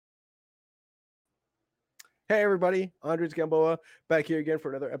Hey everybody, Andres Gamboa back here again for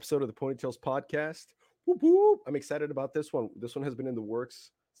another episode of the Ponytails podcast. Whoop, whoop. I'm excited about this one. This one has been in the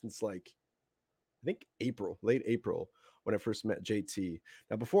works since I think April, late April, when I first met JT.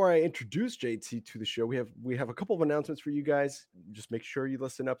 Now, before I introduce JT to the show, we have a couple of announcements for you guys. Just make sure you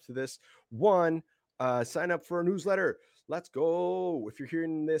listen up to this. One, sign up for our newsletter. Let's go. If you're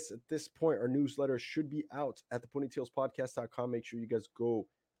hearing this at this point, our newsletter should be out at theponytailspodcast.com. Make sure you guys go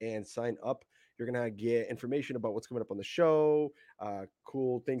and sign up. You're going to get information about what's coming up on the show,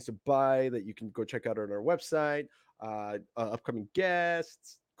 cool things to buy that you can go check out on our website, upcoming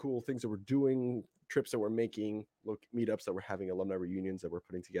guests, cool things that we're doing, trips that we're making, meetups that we're having, alumni reunions that we're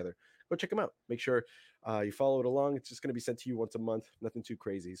putting together. Go check them out. Make sure you follow it along. It's just going to be sent to you once a month. Nothing too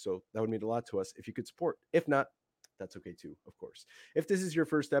crazy. So that would mean a lot to us if you could support. If not, that's okay too, of course. If this is your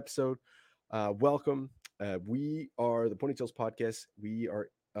first episode, welcome. We are the Ponytails Podcast. We are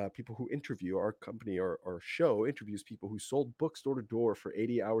people who interview. Our company, our show interviews people who sold books door to door for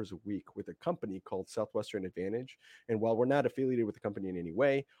 80 hours a week with a company called Southwestern Advantage. And while we're not affiliated with the company in any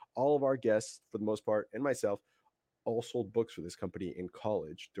way, all of our guests, for the most part, and myself, all sold books for this company in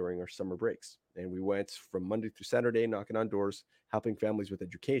college during our summer breaks. And we went from Monday through Saturday, knocking on doors, helping families with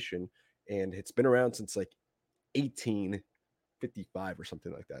education. And it's been around since 1855 or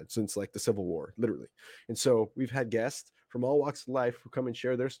something like that, since the Civil War, literally. And so we've had guests from all walks of life who come and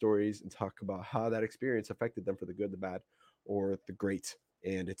share their stories and talk about how that experience affected them for the good, the bad, or the great.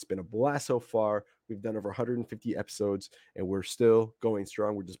 And it's been a blast so far. We've done over 150 episodes and we're still going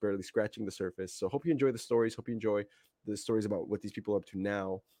strong. We're just barely scratching the surface. So hope you enjoy the stories. Hope you enjoy the stories about what these people are up to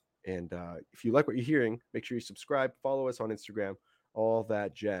now. And if you like what you're hearing, make sure you subscribe, follow us on Instagram, all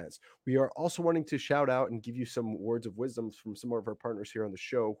that jazz. We are also wanting to shout out and give you some words of wisdom from some of our partners here on the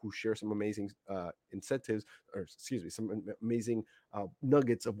show who share some amazing incentives, or excuse me, some amazing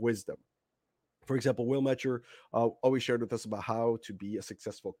nuggets of wisdom. For example, Will Metcher always shared with us about how to be a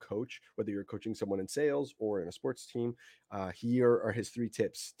successful coach, whether you're coaching someone in sales or in a sports team. Here are his 3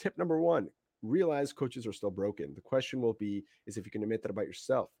 tips. Tip number 1, realize coaches are still broken. The question will be is if you can admit that about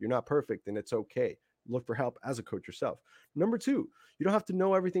yourself. You're not perfect and it's okay. Look for help as a coach yourself. Number 2, you don't have to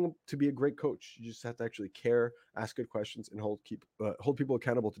know everything to be a great coach. You just have to actually care, ask good questions, and hold people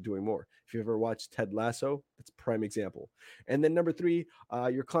accountable to doing more. If you've ever watched Ted Lasso, that's a prime example. And then number 3,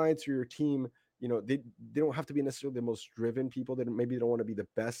 your clients or your team, they don't have to be necessarily the most driven people. That maybe they don't want to be the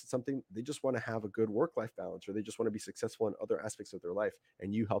best at something. They just want to have a good work-life balance, or they just want to be successful in other aspects of their life,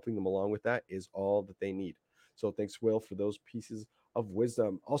 and you helping them along with that is all that they need. So thanks, Will, for those pieces of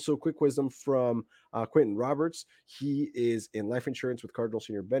wisdom. Also, quick wisdom from Quentin Roberts. He is in life insurance with Cardinal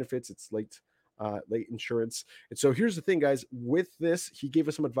Senior Benefits. It's late insurance. And so here's the thing, guys. With this, he gave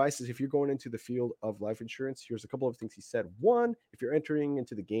us some advice. Is if you're going into the field of life insurance, here's a couple of things he said. One, if you're entering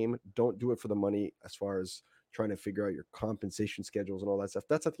into the game, don't do it for the money as far as trying to figure out your compensation schedules and all that stuff.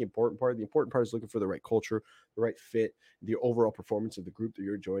 That's not the important part. The important part is looking for the right culture, the right fit, the overall performance of the group that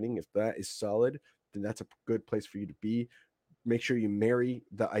you're joining. If that is solid, then that's a good place for you to be. Make sure you marry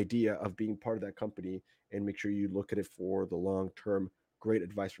the idea of being part of that company and make sure you look at it for the long term. Great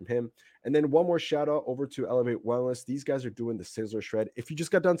advice from him. And then one more shout out over to Elevate Wellness. These guys are doing the Sizzler Shred. If you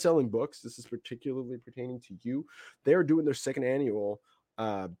just got done selling books, this is particularly pertaining to you. They're doing their second annual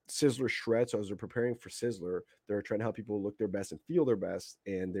Sizzler Shred. So as they're preparing for Sizzler, they're trying to help people look their best and feel their best.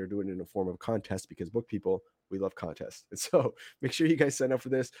 And they're doing it in a form of contest because book people, we love contests. And so make sure you guys sign up for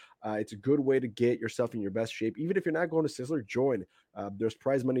this. It's a good way to get yourself in your best shape. Even if you're not going to Sizzler, join. There's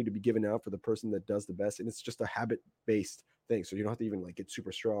prize money to be given out for the person that does the best. And it's just a habit-based thing. So you don't have to even get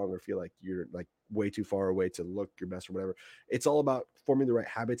super strong or feel like you're way too far away to look your best or whatever. It's all about forming the right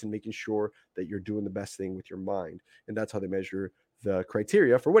habits and making sure that you're doing the best thing with your mind. And that's how they measure the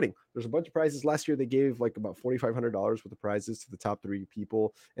criteria for winning. There's a bunch of prizes. Last year, they gave about $4,500 worth of prizes to the top 3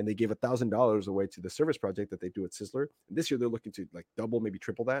 people, and they gave $1,000 away to the service project that they do at Sizzler. And this year, they're looking to double, maybe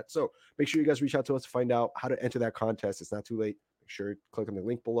triple that. So make sure you guys reach out to us to find out how to enter that contest. It's not too late. Make sure you click on the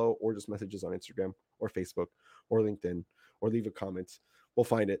link below or just messages on Instagram or Facebook or LinkedIn or leave a comment. We'll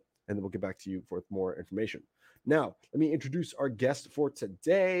find it, and then we'll get back to you with more information. Now, let me introduce our guest for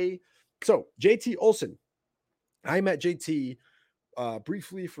today. So, JT Olson. I met JT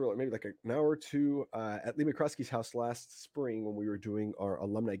briefly for maybe an hour or two at Lee McCroskey's house last spring when we were doing our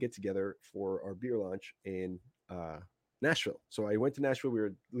alumni get together for our beer launch in Nashville. So I went to Nashville. We were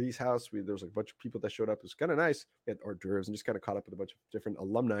at Lee's house. There was a bunch of people that showed up. It was kind of nice. We had hors d'oeuvres and just kind of caught up with a bunch of different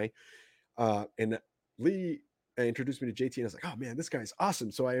alumni. And Lee introduced me to JT, and I was like, oh man, this guy's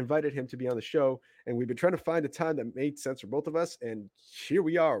awesome. So I invited him to be on the show, and we've been trying to find a time that made sense for both of us. And here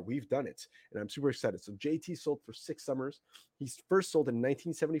we are. We've done it. And I'm super excited. So JT sold for 6 summers. He first sold in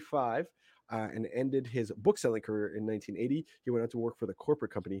 1975. and ended his book selling career in 1980. He went on to work for the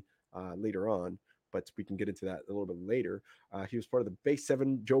corporate company later on, but we can get into that a little bit later. He was part of the Base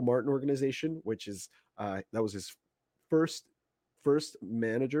 7 Joe Martin organization, which is that was his first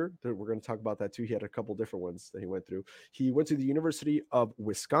manager. We're going to talk about that too. He had a couple different ones that he went through. He went to the University of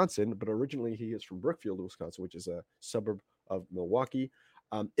Wisconsin, but originally he is from Brookfield, Wisconsin, which is a suburb of Milwaukee.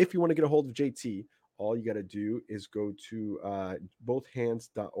 If you want to get a hold of JT, all you got to do is go to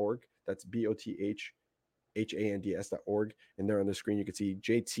bothhands.org. That's BOTHHANDS.org. And there on the screen, you can see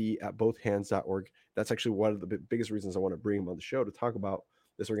JT at bothhands.org. That's actually one of the biggest reasons I want to bring him on the show to talk about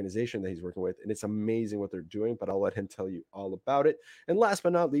this organization that he's working with. And it's amazing what they're doing, but I'll let him tell you all about it. And last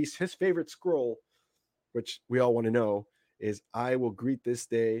but not least, his favorite scroll, which we all want to know, is I will greet this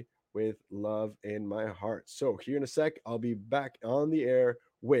day with love in my heart. So here in a sec, I'll be back on the air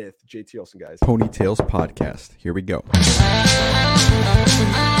with JT Olson, guys. Ponytails Podcast. Here we go.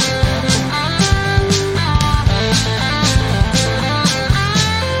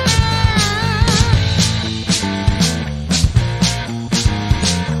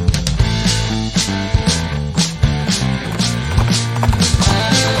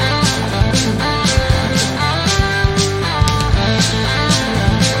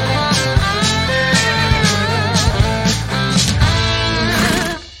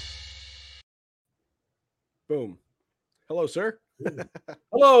 Boom. Hello, sir.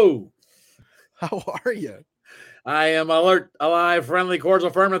 Hello. How are you? I am alert, alive, friendly, cordial,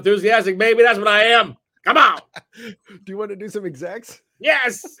 firm, enthusiastic, baby. That's what I am. Come on. Do you want to do some execs?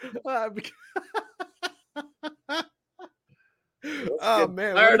 Yes. Oh,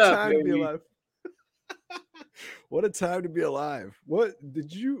 man. What a time to be alive. What a time to be alive. What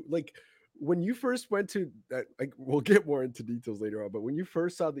did you like when you first went to like? We'll get more into details later on, but when you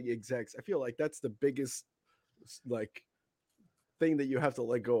first saw the execs, I feel like that's the biggest like thing that you have to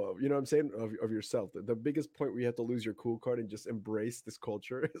let go of, you know what I'm saying, of yourself. The biggest point where you have to lose your cool card and just embrace this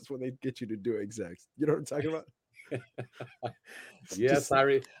culture is when they get you to do execs. You know what I'm talking about? Yes, just...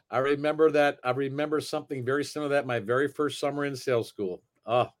 I remember that. I remember something very similar to that my very first summer in sales school.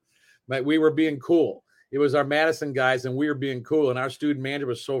 We were being cool. It was our Madison guys and we were being cool, and our student manager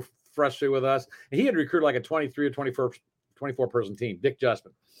was so frustrated with us, and he had recruited like a 23 or 24 person team, Dick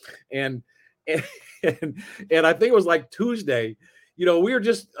Justman, and I think it was like Tuesday, you know, we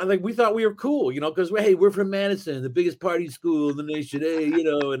thought we were cool, you know, because hey, we're from Madison, the biggest party school in the nation, hey, you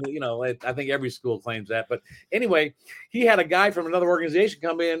know, and you know, I think every school claims that. But anyway, he had a guy from another organization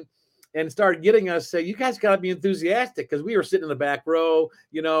come in and started getting us say, you guys got to be enthusiastic, because we were sitting in the back row,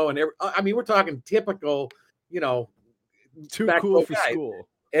 you know, and we're talking typical, you know, too cool for school.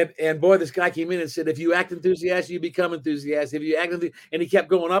 And boy, this guy came in and said, if you act enthusiastic, you become enthusiastic. If you act and he kept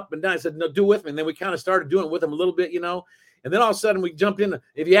going up and down. I said, no, do with me. And then we kind of started doing it with him a little bit, you know. And then all of a sudden we jumped in.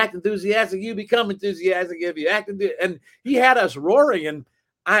 If you act enthusiastic, you become enthusiastic. If you act and he had us roaring. And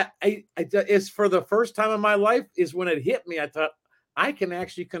it's for the first time in my life is when it hit me. I thought I can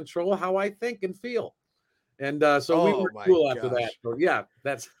actually control how I think and feel. And so we were cool after that. So yeah,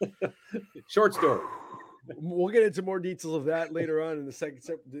 that's short story. We'll get into more details of that later on in the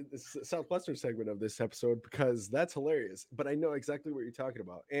Southwestern segment of this episode, because that's hilarious. But I know exactly what you're talking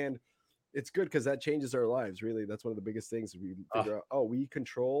about, and it's good because that changes our lives. Really, that's one of the biggest things. We figure out, we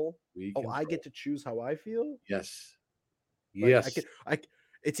control. I get to choose how I feel. Yes, like, yes.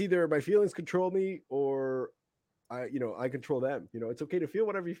 It's either my feelings control me or I control them. You know, it's okay to feel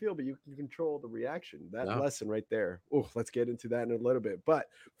whatever you feel, but you can control the reaction. That lesson right there. Oh, let's get into that in a little bit. But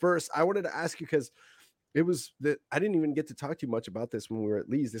first, I wanted to ask you, because it was that I didn't even get to talk to you much about this when we were at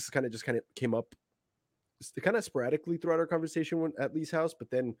Lee's. This kind of came up kind of sporadically throughout our conversation at Lee's house. But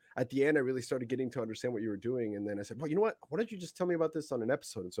then at the end, I really started getting to understand what you were doing. And then I said, well, you know what? Why don't you just tell me about this on an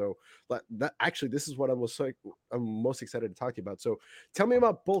episode? And so this is what I'm most excited to talk to you about. So tell me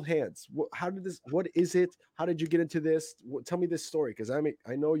about Both Hands. What is it? How did you get into this? Tell me this story. Cause I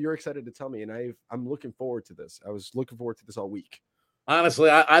know you're excited to tell me, and I'm looking forward to this. I was looking forward to this all week. Honestly,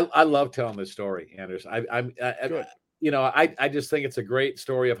 I love telling this story, Anders. I just think it's a great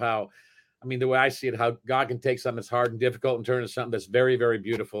story of how, the way I see it, how God can take something that's hard and difficult and turn it into something that's very, very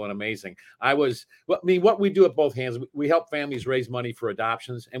beautiful and amazing. What we do at Both Hands, we help families raise money for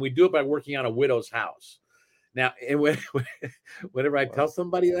adoptions, and we do it by working on a widow's house. Now, and whenever I tell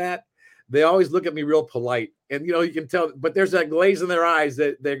somebody that, they always look at me real polite, and you can tell, but there's that glaze in their eyes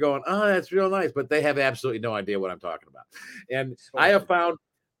that they're going, oh, that's real nice, but they have absolutely no idea what I'm talking about. And I have found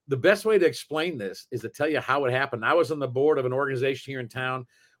the best way to explain this is to tell you how it happened. I was on the board of an organization here in town.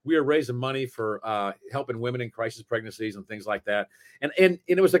 We were raising money for helping women in crisis pregnancies and things like that. And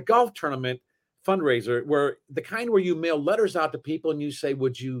it was a golf tournament fundraiser where the kind where you mail letters out to people and you say,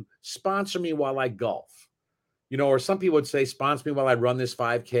 would you sponsor me while I golf? Or some people would say, sponsor me while I run this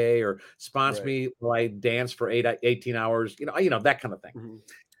 5K, or sponsor me while I dance for 18 hours, that kind of thing. Mm-hmm.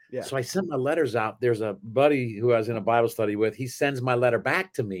 Yeah. So I sent my letters out. There's a buddy who I was in a Bible study with. He sends my letter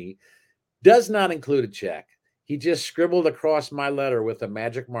back to me, does not include a check. He just scribbled across my letter with a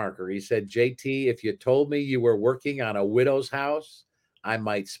magic marker. He said, JT, if you told me you were working on a widow's house, I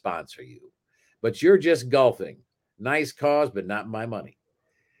might sponsor you. But you're just golfing. Nice cause, but not my money.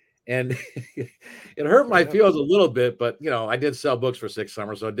 And it hurt my feelings a little bit, but I did sell books for 6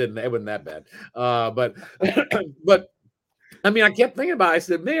 summers, so it wasn't that bad. But I mean, I kept thinking about it. I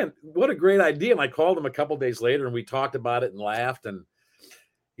said, man, what a great idea. And I called him a couple of days later and we talked about it and laughed, and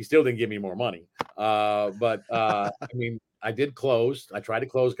he still didn't give me more money. But I mean, I did close. I tried to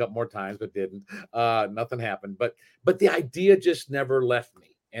close a couple more times, but didn't. Nothing happened. But the idea just never left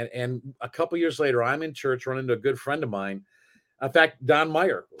me. And a couple years later, I'm in church running into a good friend of mine. In fact, Don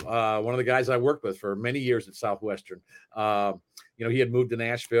Meyer, one of the guys I worked with for many years at Southwestern, he had moved to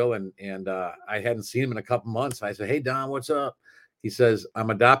Nashville and I hadn't seen him in a couple months. I said, hey, Don, what's up? He says, I'm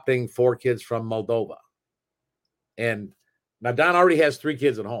adopting 4 kids from Moldova. And now Don already has 3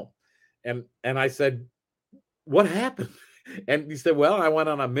 kids at home. And I said, what happened? And he said, well, I went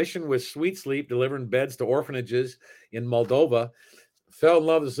on a mission with Sweet Sleep, delivering beds to orphanages in Moldova. Fell in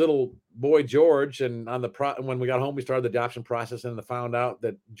love with this little boy, George. And when we got home, we started the adoption process and found out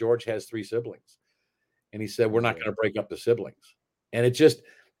that George has 3 siblings. And he said, we're not going to break up the siblings. And it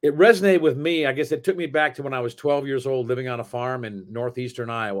resonated with me. I guess it took me back to when I was 12 years old, living on a farm in northeastern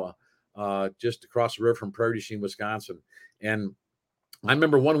Iowa, just across the river from Prairie du Chien, Wisconsin. And I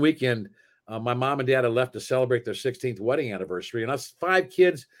remember one weekend, my mom and dad had left to celebrate their 16th wedding anniversary. And us 5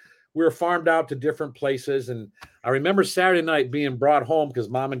 kids, we were farmed out to different places. And I remember Saturday night being brought home because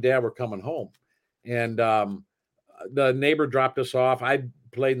mom and dad were coming home. And the neighbor dropped us off. I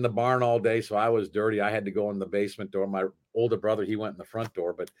played in the barn all day, so I was dirty. I had to go in the basement door. My older brother, he went in the front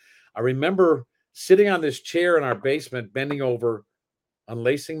door. But I remember sitting on this chair in our basement, bending over,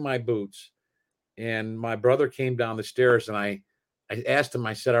 unlacing my boots. And my brother came down the stairs, and I asked him,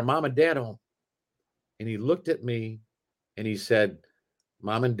 I said, are mom and dad home? And he looked at me and he said,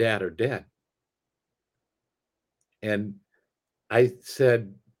 Mom and Dad are dead. And I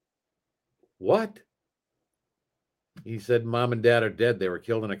said, what? He said, Mom and Dad are dead. They were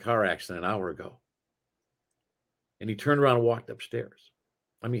killed in a car accident an hour ago. And he turned around and walked upstairs.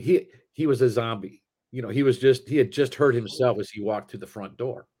 I mean, he was a zombie. He had just hurt himself as he walked to the front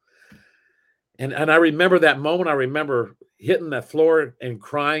door. And I remember that moment. I remember hitting the floor and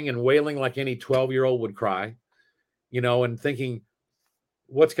crying and wailing like any 12-year-old would cry, and thinking,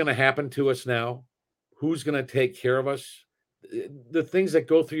 what's going to happen to us now? Who's going to take care of us? The things that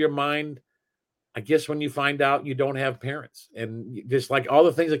go through your mind, I guess, when you find out you don't have parents, and just like all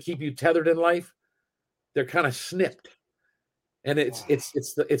the things that keep you tethered in life, they're kind of snipped. And it's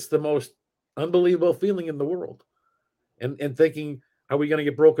the most unbelievable feeling in the world. And thinking, are we going to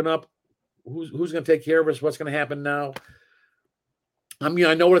get broken up? Who's going to take care of us? What's going to happen now? I mean,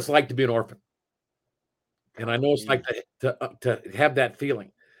 I know what it's like to be an orphan. And I know it's like to have that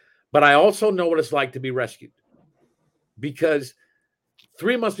feeling. But I also know what it's like to be rescued. Because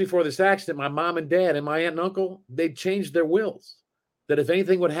 3 months before this accident, my mom and dad and my aunt and uncle, they changed their wills. That if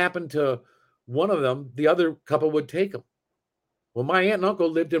anything would happen to one of them, the other couple would take them. Well, my aunt and uncle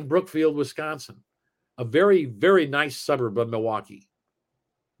lived in Brookfield, Wisconsin, a very, very nice suburb of Milwaukee.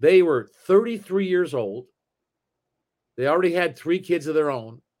 They were 33 years old. They already had 3 kids of their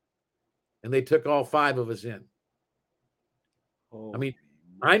own. And they took all 5 of us in. I mean,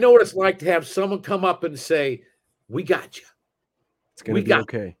 I know what it's like to have someone come up and say, we got you. It's going to be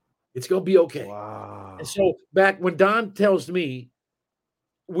okay. It's going to be okay. Wow. And so back when Don tells me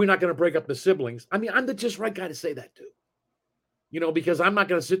we're not going to break up the siblings, I mean, I'm the just right guy to say that to. Because I'm not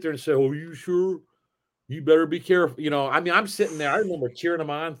going to sit there and say, oh, are you sure? You better be careful. I mean, I'm sitting there. I remember cheering him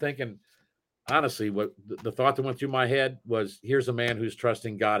on thinking, honestly, what the thought that went through my head was, here's a man who's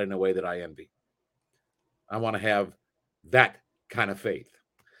trusting God in a way that I envy. I want to have that kind of faith.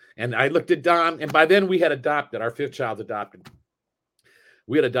 And I looked at Don, and by then we had adopted, our 5th child's adopted.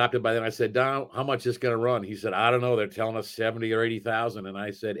 We had adopted by then. I said, Don, how much is this going to run? He said, I don't know. They're telling us 70 or 80,000. And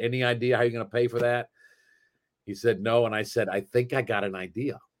I said, any idea how you're going to pay for that? He said, no. And I said, I think I got an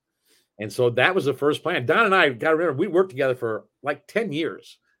idea. And so that was the first plan. Don and I, got to remember, we worked together for like 10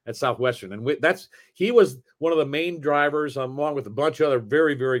 years at Southwestern. And he was one of the main drivers, along with a bunch of other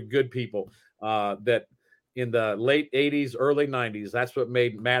very, very good people that in the late 80s, early 90s, that's what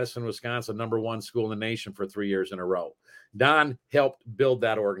made Madison, Wisconsin #1 school in the nation for 3 years in a row. Don helped build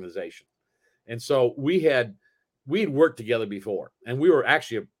that organization. And so we'd worked together before, and we were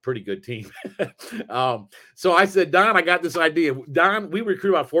actually a pretty good team. So I said, Don, I got this idea. Don, we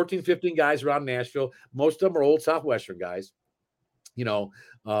recruit about 14, 15 guys around Nashville. Most of them are old Southwestern guys, right.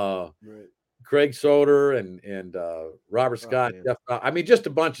 Craig Soder and Robert Scott. Jeff, just a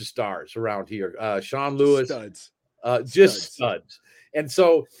bunch of stars around here. Sean Lewis, studs. And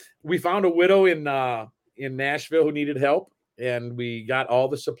so we found a widow in Nashville who needed help, and we got all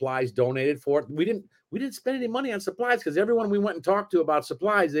the supplies donated for it. We didn't spend any money on supplies because everyone we went and talked to about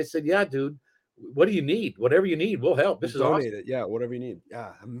supplies, they said, "Yeah, dude, what do you need? Whatever you need, we'll help. This is awesome." Donate it. Yeah, whatever you need.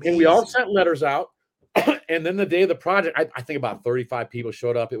 Yeah, amazing. And we all sent letters out. And then the day of the project, I think about 35 people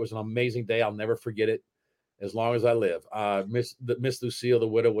showed up. It was an amazing day. I'll never forget it as long as I live. Miss Lucille, the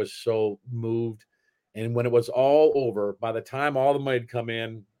widow, was so moved. And when it was all over, by the time all the money had come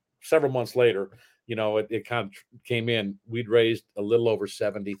in, several months later, it kind of came in. We'd raised a little over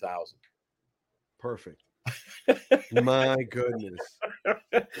 $70,000. Perfect. My goodness.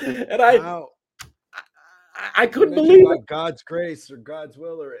 And I couldn't believe it. God's grace or God's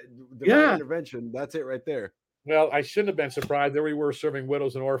will or divine intervention. That's it right there. Well, I shouldn't have been surprised. There we were serving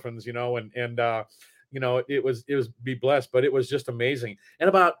widows and orphans, and it was be blessed, but it was just amazing. And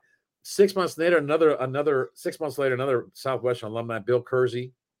about 6 months later, another 6 months later, another Southwestern alumni, Bill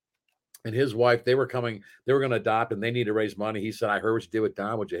Kersey, and his wife, they were going to adopt, and they need to raise money. He said, "I heard what you did with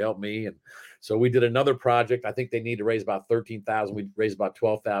Don. Would you help me?" And so we did another project. I think they need to raise about $13,000. We raised about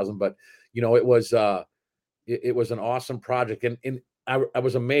 $12,000, but it was an awesome project. And I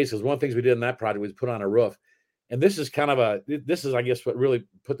was amazed because one of the things we did in that project was put on a roof. And this is I guess, what really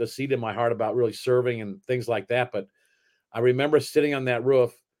put the seed in my heart about really serving and things like that. But I remember sitting on that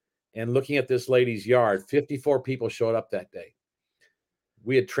roof and looking at this lady's yard. 54 people showed up that day.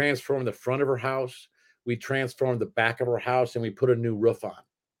 We had transformed the front of her house. We transformed the back of her house, and we put a new roof on.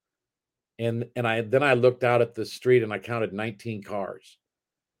 And I looked out at the street and I counted 19 cars.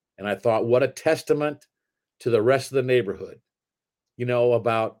 And I thought, what a testament to the rest of the neighborhood,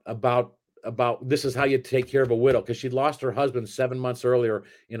 about this is how you take care of a widow, because she'd lost her husband 7 months earlier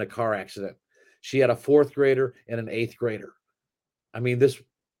in a car accident. She had a 4th grader and an 8th grader. This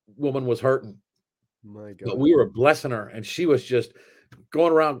woman was hurting. My God. But we were blessing her, and she was just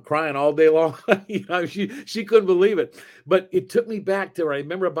going around crying all day long. She couldn't believe it. But it took me back to, I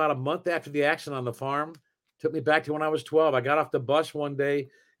remember about a month after the accident on the farm, took me back to when I was 12. I got off the bus one day. It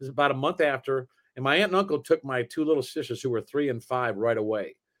was about a month after. And my aunt and uncle took my 2 little sisters, who were 3 and 5, right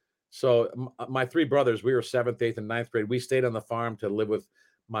away. So my 3 brothers, we were 7th, 8th, and 9th grade. We stayed on the farm to live with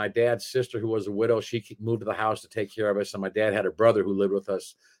my dad's sister, who was a widow. She moved to the house to take care of us. And my dad had a brother who lived with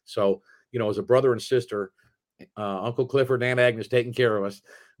us. So, it was a brother and sister, Uncle Clifford and Aunt Agnes taking care of us.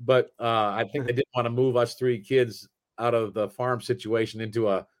 But I think they didn't want to move us 3 kids out of the farm situation into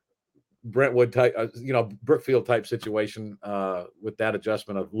a Brentwood type, Brookfield type situation with that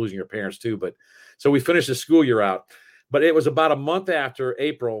adjustment of losing your parents too. But so we finished the school year out, but it was about a month after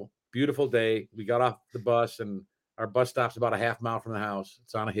April, beautiful day. We got off the bus, and our bus stop's about a half mile from the house.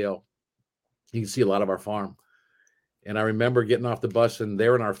 It's on a hill. You can see a lot of our farm. And I remember getting off the bus, and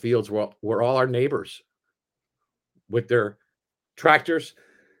there in our fields were all our neighbors with their tractors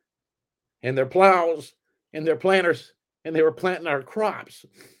and their plows and their planters, and they were planting our crops.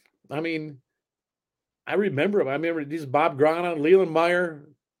 I remember them. I remember these Bob Grana, Leland Meyer,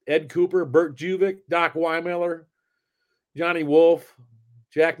 Ed Cooper, Bert Juvick, Doc Weimiller, Johnny Wolf,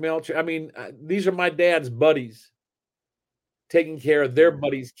 Jack Melcher. These are my dad's buddies taking care of their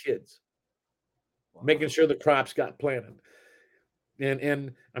buddies' kids, making sure the crops got planted.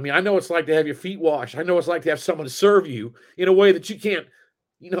 And I know it's like to have your feet washed. I know it's like to have someone serve you in a way that you can't,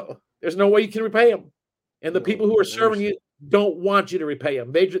 there's no way you can repay them. And the people who are serving you don't want you to repay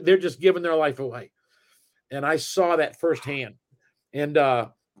them. They're just giving their life away. And I saw that firsthand. And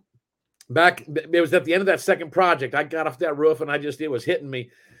it was at the end of that second project, I got off that roof, and it was hitting me.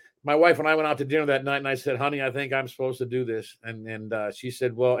 My wife and I went out to dinner that night, and I said, "Honey, I think I'm supposed to do this." And she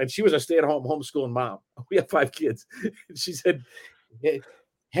said, "Well," and she was a stay-at-home homeschooling mom. We have 5 kids. And she said,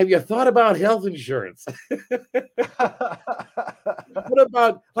 "Have you thought about health insurance? What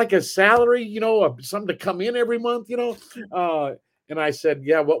about like a salary, something to come in every month, And I said,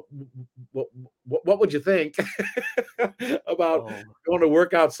 "Yeah, what would you think about going to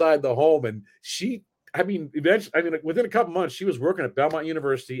work outside the home?" And eventually, within a couple months, she was working at Belmont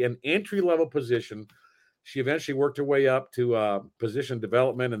University, an entry-level position. She eventually worked her way up to position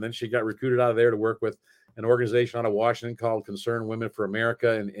development, and then she got recruited out of there to work with an organization out of Washington called Concerned Women for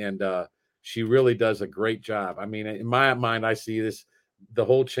America, and she really does a great job. In my mind, I see the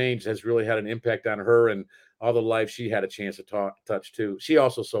whole change has really had an impact on her and all the life she had a chance to touch too. She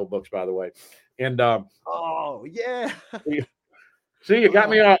also sold books, by the way. And Oh yeah. see, you got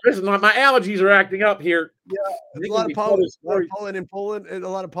me off. Listen, my allergies are acting up here. Yeah, there's a lot of pollen in Poland, and a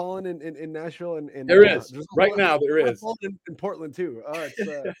lot of pollen in Nashville, and there is there's right now. There a lot of is. pollen in Portland too. It's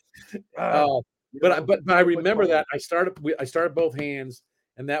But I remember that I started both hands,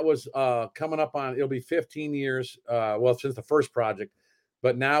 and that was coming up on, it'll be 15 years. Well, since the first project,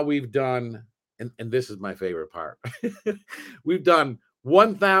 but now we've done, and this is my favorite part. We've done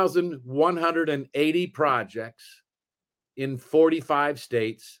 1,180 projects in 45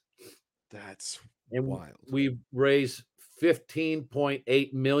 states. That's and wild. We've raised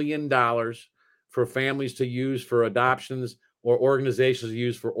 $15.8 million for families to use for adoptions or organizations to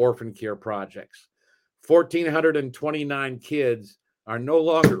use for orphan care projects. 1,429 kids are no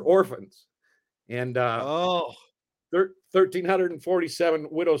longer orphans. And 1,347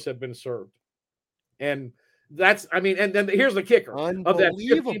 widows have been served. And that's, I mean, and then here's the kicker of that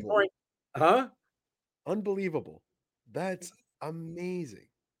 15 point, Unbelievable. That's amazing.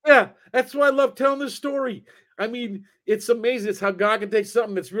 Yeah, that's why I love telling this story. I mean, it's amazing. It's how God can take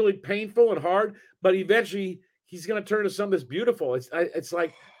something that's really painful and hard, but eventually he's going to turn to something that's beautiful. It's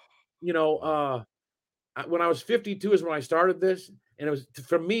like, when I was 52 is when I started this. And it was,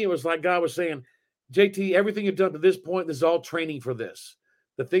 for me, it was like God was saying, JT, everything you've done to this point, this is all training for this.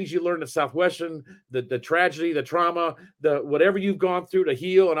 The things you learned at Southwestern, the tragedy, the trauma, the whatever you've gone through to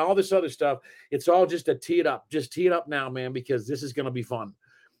heal and all this other stuff, it's all just to tee it up. Just tee it up now, man, because this is going to be fun.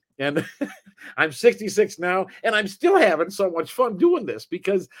 And I'm 66 now, and I'm still having so much fun doing this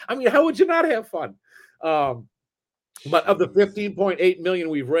because, I mean, how would you not have fun? But of the 15.8 million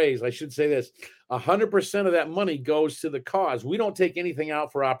we've raised, I should say this, 100% of that money goes to the cause. We don't take anything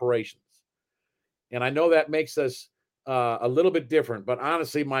out for operations. And I know that makes us a little bit different, but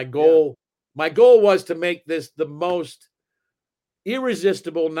honestly, my goal was to make this the most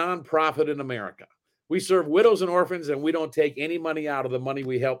irresistible nonprofit in America. We serve widows and orphans, and we don't take any money out of the money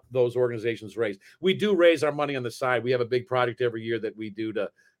we help those organizations raise. We do raise our money on the side. We have a big project every year that we do to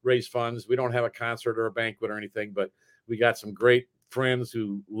raise funds. We don't have a concert or a banquet or anything, but we got some great friends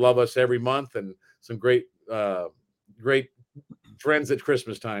who love us every month, and some great friends at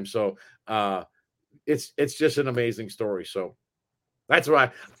Christmas time. So it's just an amazing story. So that's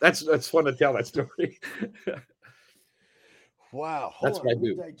why that's fun to tell that story. Wow. That's what I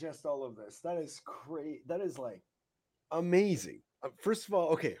do. Digest all of this. That is great. That is like amazing. First of all,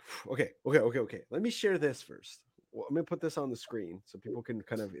 okay. Let me share this first. Well, I'm gonna put this on the screen so people can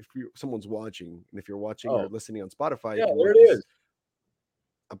kind of, if someone's watching, and if you're watching or listening on Spotify, yeah, there it is.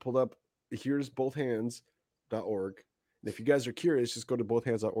 I pulled up. Here's bothhands.org. And if you guys are curious, just go to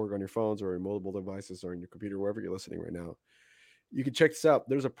bothhands.org on your phones or your mobile devices or on your computer, wherever you're listening right now. You can check this out.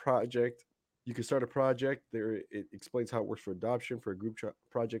 There's a project. You can start a project there. It explains how it works for adoption, for a group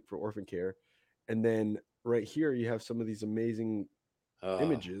project, for orphan care. And then right here, you have some of these amazing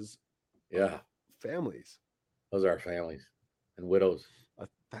images. Yeah. Families. Those are families and widows.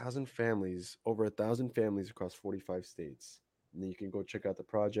 1,000 families, over 1,000 families across 45 states. And then you can go check out the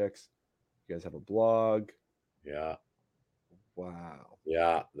projects. You guys have a blog. Yeah. Wow.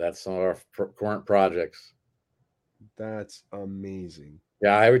 Yeah. That's some of our current projects. That's amazing.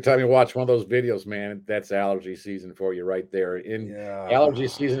 Yeah, every time you watch one of those videos, man, that's allergy season for you right there. Allergy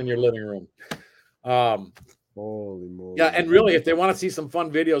season in your living room. Holy moly. Yeah, and really, if they want to see some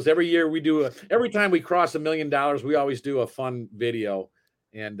fun videos, every year we do every time we cross $1 million, we always do a fun video.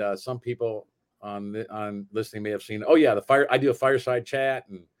 And some people on listening may have seen, I do a fireside chat,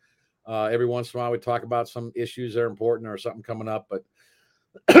 and every once in a while we talk about some issues that are important or something coming up. But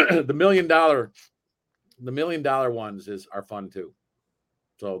the $1 million ones are fun too.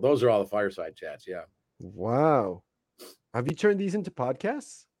 So those are all the fireside chats. Yeah. Wow. Have you turned these into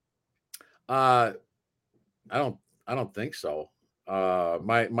podcasts? I don't think so.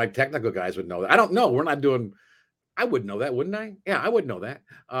 My technical guys would know that. I don't know. We're not doing. I would know that, wouldn't I? Yeah, I would know that.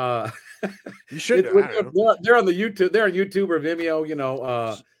 You should. They're on the YouTube. They're on YouTube or Vimeo.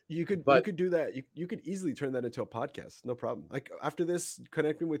 You could do that. You could easily turn that into a podcast. No problem. Like after this,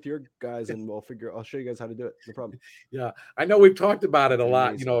 connect me with your guys and I'll show you guys how to do it. No problem. Yeah. I know we've talked about it a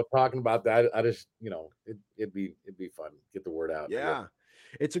lot, talking about that. I just, it'd be fun. Get the word out. Yeah.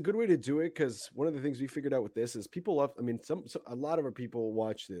 It's a good way to do it, because one of the things we figured out with this is people love, I mean, a lot of our people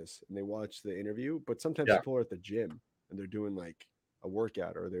watch this and they watch the interview, but sometimes people are at the gym and they're doing like a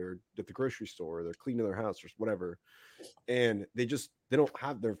workout, or they're at the grocery store, or they're cleaning their house or whatever. And they don't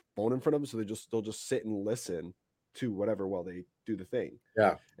have their phone in front of them. So they'll just sit and listen to whatever while they do the thing.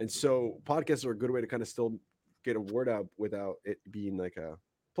 Yeah. And so podcasts are a good way to kind of still get a word out without it being like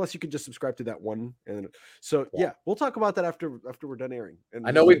Plus, you can just subscribe to that one, and so yeah, we'll talk about that after we're done airing. And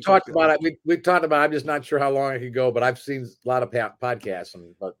I know we've talked about it. We've talked about it. I'm just not sure how long I could go, but I've seen a lot of podcasts,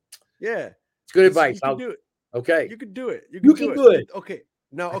 but yeah, it's good advice. You can do it. Okay, you can do it. You can do it. Okay,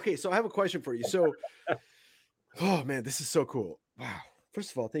 now, okay. So I have a question for you. So, oh man, this is so cool. Wow.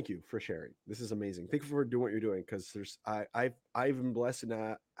 First of all, thank you for sharing. This is amazing. Thank you for doing what you're doing, because I've been blessed to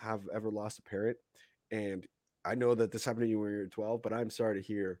not have ever lost a parent, and I know that this happened to you when you were 12, but I'm sorry to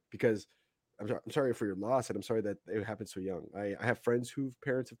hear, because I'm sorry for your loss, and I'm sorry that it happened so young. I have friends whose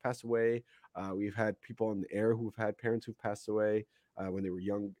parents have passed away. We've had people on the air who've had parents who've passed away when they were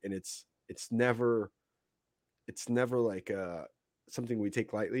young, and it's never like something we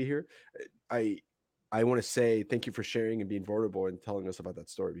take lightly here. I want to say thank you for sharing and being vulnerable and telling us about that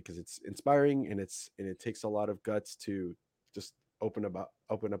story, because it's inspiring, and it takes a lot of guts to just open up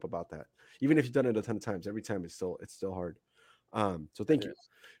about that. Even if you've done it a ton of times, every time it's still hard. So thank you.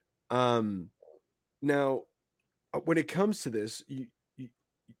 Now, when it comes to this,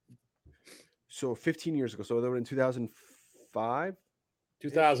 so 15 years ago, so that was in 2005,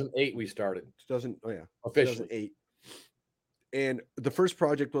 2008 we started. 2000, oh yeah, officially 2008. And the first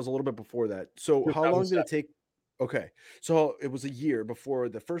project was a little bit before that. So how long did it take? Okay, so it was a year before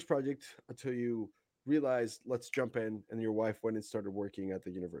the first project until you realized, let's jump in, and your wife went and started working at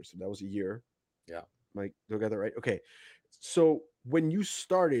the university. That was a year. Yeah. Mike, do I got that right? Okay. So when you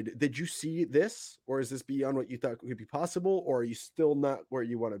started, did you see this, or is this beyond what you thought could be possible, or are you still not where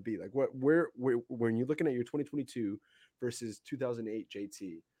you want to be? Like where when you're looking at your 2022 versus 2008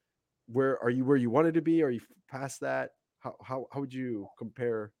 JT, where are you, where you wanted to be? Are you past that? How would you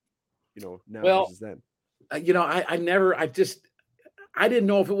compare, now versus then? I didn't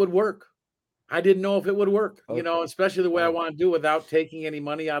know if it would work. Okay. Especially the way I want to do it without taking any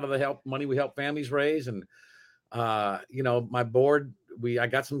money out of the money we help families raise. And, my board, I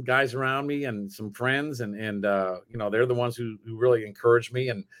got some guys around me and some friends, and they're the ones who really encouraged me.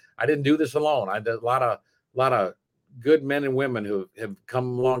 And I didn't do this alone. I did a lot of good men and women who have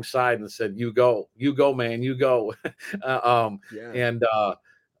come alongside and said, you go, man, you go. So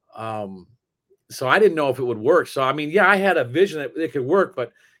I didn't know if it would work. So, I had a vision that it could work,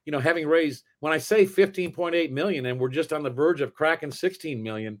 but having raised, when I say 15.8 million and we're just on the verge of cracking 16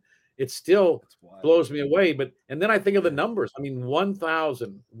 million, it still blows me away. And then I think of the numbers.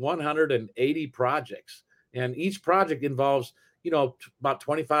 1,180 projects, and each project involves, about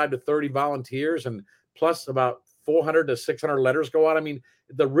 25 to 30 volunteers, and plus about 400 to 600 letters go out.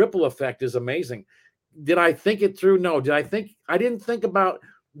 The ripple effect is amazing. Did I think it through? No. I didn't think about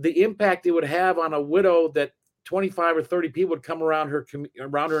the impact it would have on a widow that 25 or 30 people would come around her in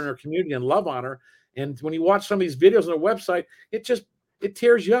her community and love on her. And when you watch some of these videos on their website, it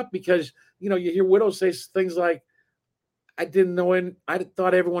tears you up, because, you hear widows say things like, I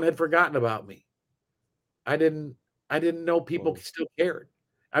thought everyone had forgotten about me. I didn't know people still cared.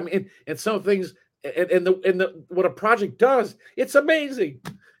 And some things, and what a project does, it's amazing,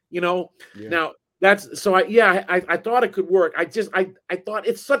 Now that's, so I thought it could work. I thought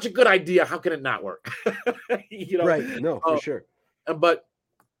it's such a good idea. How can it not work? Right. No, for sure. But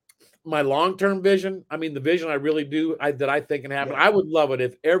my long-term vision, the vision I really do, that I think can happen. Yeah. I would love it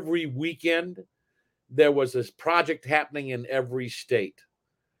if every weekend there was this project happening in every state.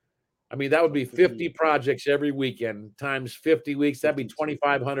 That would be 50 projects every weekend times 50 weeks. That'd be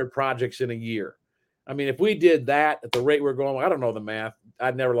 2,500 projects in a year. If we did that at the rate we're going, I don't know the math.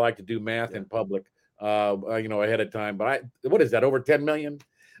 I'd never like to do math in public, ahead of time. But what is that? Over 10 million?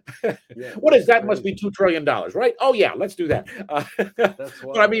 What is that? Crazy. Must be $2 trillion, right? Oh yeah, let's do that. That's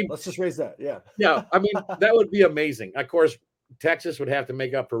wild. Let's just raise that. Yeah. Yeah. That would be amazing. Of course, Texas would have to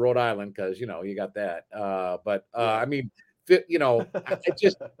make up for Rhode Island, because you got that. I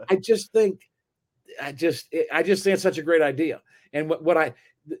just think it's such a great idea. And what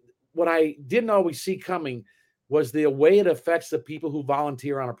I didn't always see coming was the way it affects the people who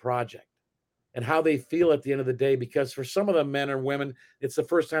volunteer on a project and how they feel at the end of the day. Because for some of the men or women, it's the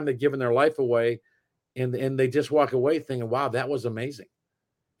first time they've given their life away, and they just walk away thinking, wow, that was amazing.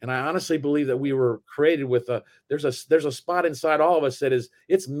 And I honestly believe that we were created with there's a spot inside all of us that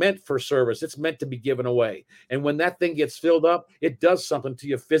it's meant for service. It's meant to be given away. And when that thing gets filled up, it does something to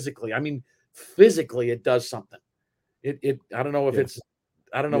you physically. Physically, it does something. I don't know if it's,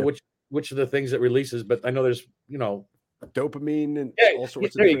 I don't know which of the things it releases, but I know there's, dopamine and all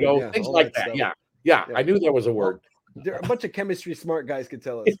sorts of there you go. Things like that. Yeah. I knew there was a word. There are a bunch of chemistry smart guys could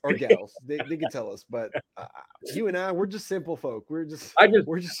tell us, or gals. They could tell us, but you and I, we're just simple folk. We're just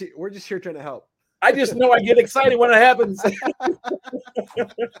here trying to help. I just know I get excited when it happens.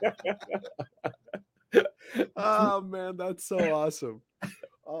 Oh man, that's so awesome.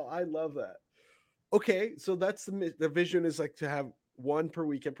 Oh, I love that. Okay, so that's the vision is like to have one per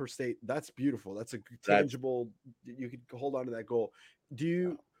weekend per state. That's beautiful. That's a That's tangible. You could hold on to that goal. Do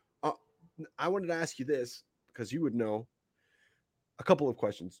you? Uh, I wanted to ask you this because you would know a couple of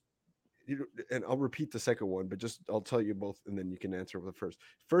questions. And I'll repeat the second one, but just I'll tell you both, and then you can answer the first.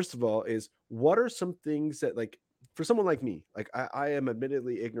 First of all, is what are some things that like for someone like me, like I am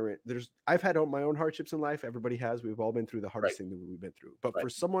admittedly ignorant. I've had my own hardships in life. Everybody has. We've all been through the right, hardest thing that we've been through. But right. for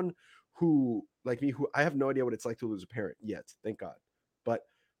someone who like me, who I have no idea what it's like to lose a parent yet, thank God. But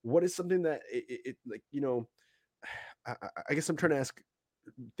what is something that it like I guess I'm trying to ask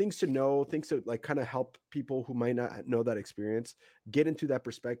things to know, things to like kind of help people who might not know that experience get into that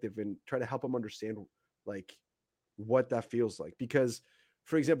perspective and try to help them understand like what that feels like. Because,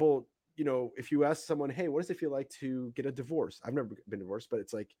 for example, if you ask someone, hey, what does it feel like to get a divorce? I've never been divorced, but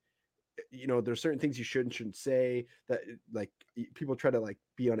it's like, there's certain things you shouldn't say that like people try to like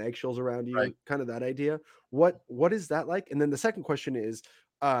be on eggshells around you, Right. kind of that idea. What is that like? And then the second question is,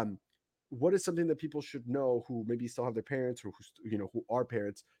 um, what is something that people should know who maybe still have their parents or who are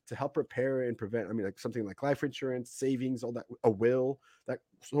parents to help prepare and prevent? I mean, like something like life insurance, savings, all that, a will. That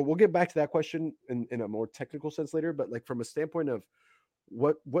so we'll get back to that question in a more technical sense later. But like from a standpoint of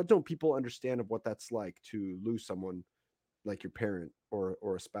what don't people understand of what that's like to lose someone like your parent or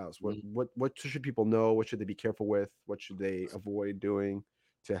a spouse? What Mhm. what should people know? What should they be careful with? What should they avoid doing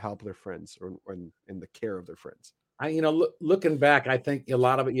to help their friends or in the care of their friends? Looking back, I think a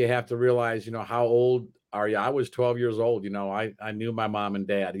lot of it you have to realize, how old are you? I was 12 years old. I knew my mom and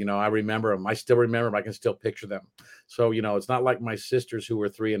dad. I remember them. I still remember them. I can still picture them. So, it's not like my sisters who were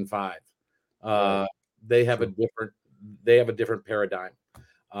 3 and 5. Right. Uh, they have a True. different paradigm.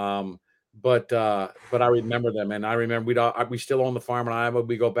 Um, but I remember them, and I remember we still own the farm in Iowa.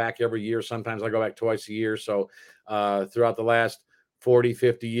 We go back every year. Sometimes I go back twice a year. So throughout the last 40,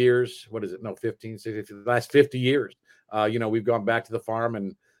 50 years, what is it? No, 15, 16, the last 50 years, we've gone back to the farm,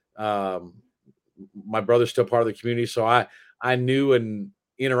 and um, my brother's still part of the community. So I knew and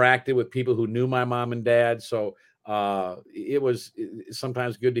interacted with people who knew my mom and dad. So it was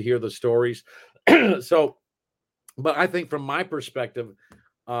sometimes good to hear the stories. So, but I think from my perspective,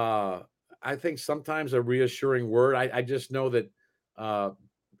 uh, I think sometimes a reassuring word. I just know that uh,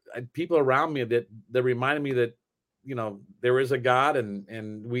 people around me that reminded me that there is a God,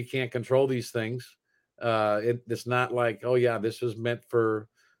 and we can't control these things. It's not like, oh yeah, this was meant for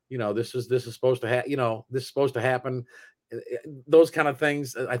this is supposed to this is supposed to happen. Those kind of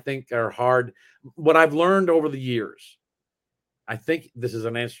things I think are hard. What I've learned over the years, I think this is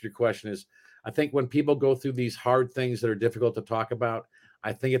an answer to your question, is I think when people go through these hard things that are difficult to talk about,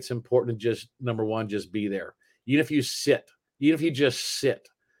 I think it's important to just, number one, just be there. Even if you sit, even if you just sit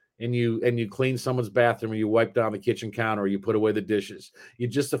and you clean someone's bathroom, or you wipe down the kitchen counter, or you put away the dishes,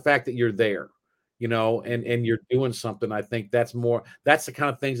 just the fact that you're there, and you're doing something. I think that's the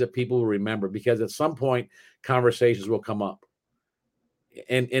kind of things that people will remember, because at some point conversations will come up.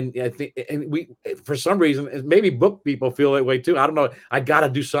 And I think, and we, for some reason, maybe book people feel that way too. I don't know. I got to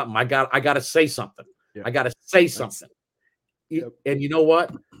do something. I got to say something. Yeah. I got to say That's something. yep. And you know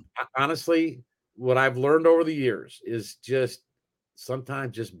what? Honestly, what I've learned over the years is just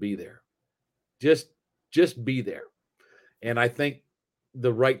sometimes just be there. Just just be there. And I think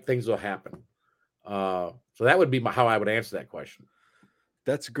the right things will happen. So that would be how I would answer that question.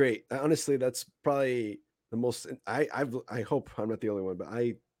 That's great. Honestly, that's probably the most. I hope I'm not the only one, but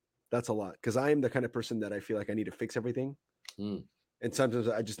that's a lot because I am the kind of person that I feel like I need to fix everything, Mm. and sometimes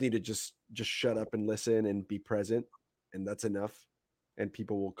I just need to just shut up and listen and be present, and that's enough. And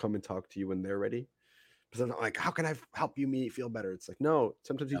people will come and talk to you when they're ready. Because I'm not like, how can I help me feel better? It's like, no.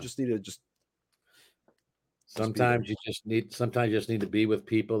 Sometimes you Yeah. just need to just be there. Sometimes you just need to be with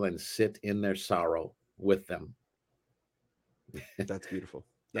people and sit in their sorrow with them. That's beautiful.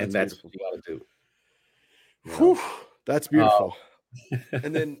 And That's that's what beautiful. you got to do. You Whew, know. that's Uh, beautiful.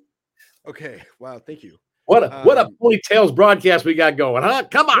 And then, okay, wow, thank you. what a ponytails broadcast we got going, huh?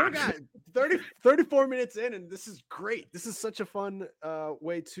 Come No, on. God, 34 minutes in, and this is great. This is such a fun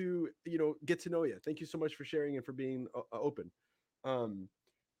way to get to know you. Thank you so much for sharing and for being open. Um,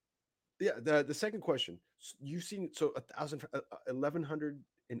 yeah, the second question, you've seen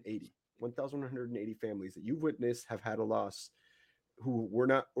 1,180 families that you've witnessed have had a loss who were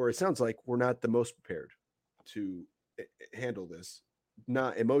not, or it sounds like we're not the most prepared to handle this,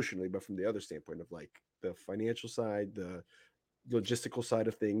 not emotionally, but from the other standpoint of like the financial side, the logistical side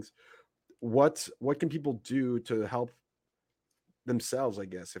of things. What can people do to help themselves? I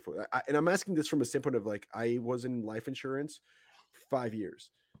guess and I'm asking this from a standpoint of like I was in life insurance for 5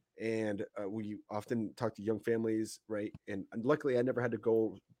 years, and we often talk to young families, right? And luckily, I never had to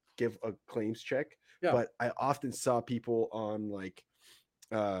go give a claims check, Yeah. but I often saw people on like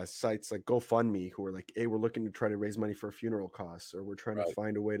sites like GoFundMe who are like, hey, we're looking to try to raise money for funeral costs, or we're trying to Right.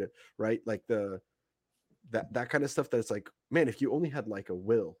 find a way to, right? Like that kind of stuff. That's like, man, if you only had like a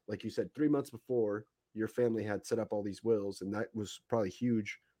will, like you said, 3 months before, your family had set up all these wills, and that was probably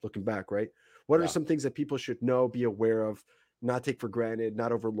huge looking back, right? What are Yeah. some things that people should know, be aware of, not take for granted,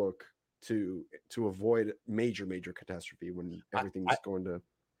 not overlook, to avoid major catastrophe when I, everything's going to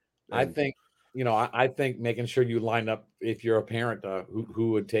I end? think, I think making sure you line up, if you're a parent,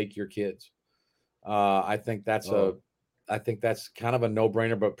 who would take your kids. I think that's Oh I think that's kind of a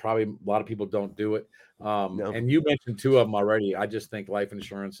no-brainer, but probably a lot of people don't do it. no, And you mentioned two of them already. I just think life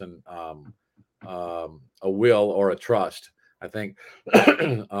insurance and a will or a trust. I think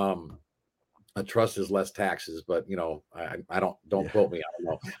a trust is less taxes, but I don't yeah, quote me. I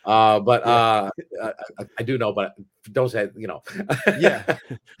don't know. But yeah, I do know, but don't say, yeah.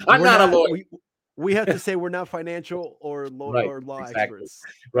 I'm We're not a not lawyer. we have to say we're not financial or Right. or law Exactly. experts,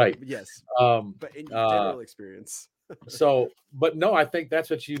 but Right. yes, Um, but in uh, general experience. but no, I think that's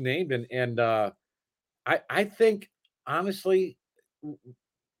what you named. And I think honestly,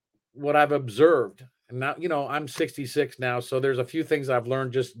 what I've observed, and now, I'm 66 now, so there's a few things I've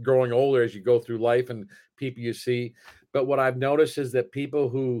learned just growing older as you go through life and people you see. But what I've noticed is that people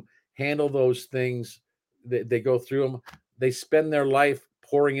who handle those things, they go through them, they spend their life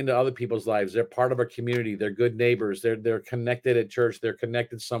pouring into other people's lives. They're part of a community, they're good neighbors, they're connected at church, they're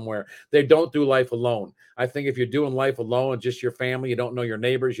connected somewhere. They don't do life alone. I think if you're doing life alone and just your family, you don't know your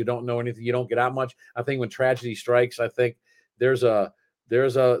neighbors, you don't know anything, you don't get out much. I think when tragedy strikes, I think there's a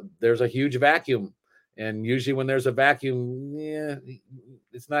there's a huge vacuum, and usually when there's a vacuum, yeah,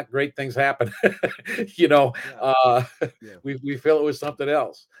 it's not great things happen. you know Yeah, uh yeah, we feel it was something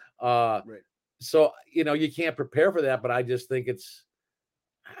else. uh right. so you can't prepare for that, but I just think it's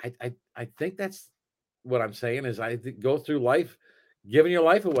I think that's what I'm saying is I think go through life giving your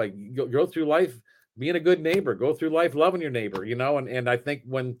life away. Go through life being a good neighbor, go through life loving your neighbor, and I think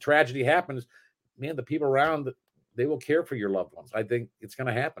when tragedy happens, man, the people around, they will care for your loved ones. I think it's going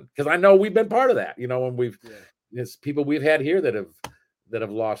to happen because I know we've been part of that. When Yeah, it's people we've had here that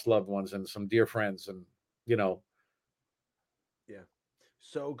have lost loved ones and some dear friends, and you know, yeah.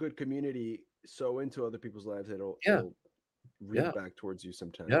 So good community, so into other people's lives, yeah, it'll read yeah, back towards you yeah,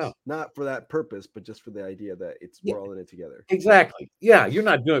 sometimes. Not for that purpose, but just for the idea that yeah, we're all in it together. exactly. Yeah, you're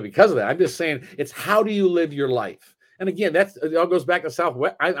not doing it because of that. I'm just saying it's how do you live your life. And again, it all goes back to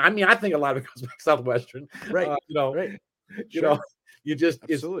Southwest. I mean, I think a lot of it goes back to Southwestern. Right, Uh, you know, right. you know, Sure, you just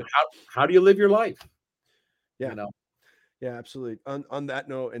it's absolutely. how do you live your life? Yeah, You know, yeah, absolutely. On that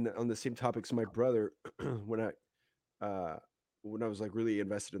note, and on the same topic, so my brother, when uh when I was like really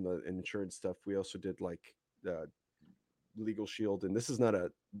invested in the insurance stuff, we also did like uh Legal Shield, and this is not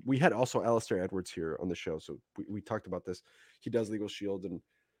a. We had also Alistair Edwards here on the show, so we talked about this. He does Legal Shield, and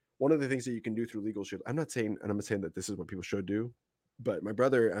one of the things that you can do through Legal Shield. I'm not saying that this is what people should do, but my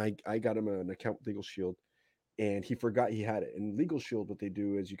brother, I got him an account with Legal Shield, and he forgot he had it. And Legal Shield, what they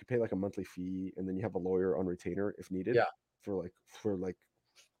do is you can pay like a monthly fee, and then you have a lawyer on retainer if needed yeah, for like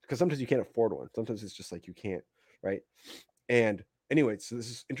because sometimes you can't afford one. Sometimes it's just like you can't, right? And anyway, so this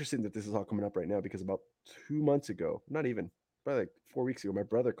is interesting that this is all coming up right now because about 2 months ago, not even, probably like 4 weeks ago, my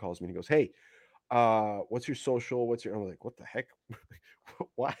brother calls me and he goes, "Hey, what's your social? What's your?" I'm like, "What the heck?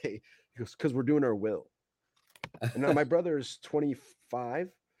 Why?" He goes, "Because we're doing our will." And now my brother is 25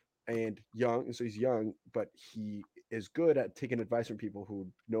 and young, so he's young, but he is good at taking advice from people who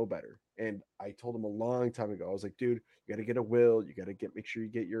know better. And I told him a long time ago, I was like, dude, you got to get a will, you got to make sure you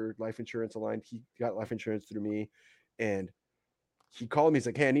get your life insurance aligned. He got life insurance through me, and he called me. He's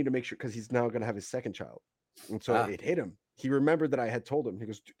like, "Hey, I need to make sure," because he's now going to have his second child. And so ah, it hit him. He remembered that I had told him. He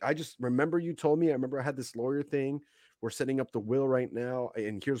goes, "I just remember you told me. I remember I had this lawyer thing. We're setting up the will right now,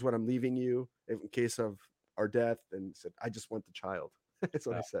 and here's what I'm leaving you in case of our death." And he said, "I just want the child." That's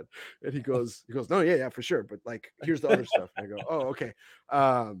what I ah. said. And he goes, "No, yeah, for sure. But like, here's the other stuff." And I go, "Oh, okay."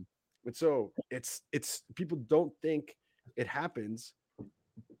 And so it's people don't think it happens.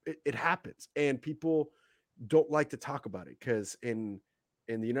 It happens, and people don't like to talk about it because in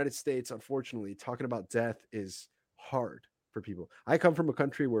the United States, unfortunately, talking about death is hard for people. I come from a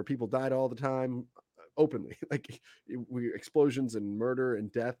country where people died all the time openly, like we explosions and murder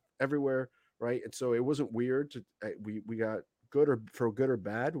and death everywhere, right? And so it wasn't weird to we got good or for good or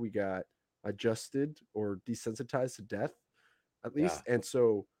bad, we got adjusted or desensitized to death at Yeah, least, and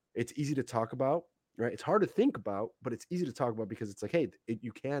so it's easy to talk about, right? It's hard to think about, but it's easy to talk about because it's like, hey,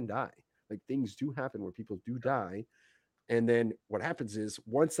 you can die. Like things do happen where people do die, And then what happens is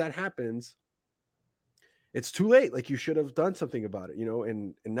once that happens, it's too late. Like you should have done something about it,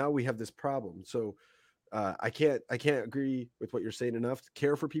 and now we have this problem. So I can't agree with what you're saying enough.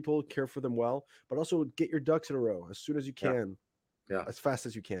 Care for people, care for them well, but also get your ducks in a row as soon as you can, as fast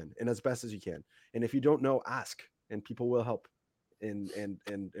as you can, and as best as you can. And if you don't know, ask, and people will help, and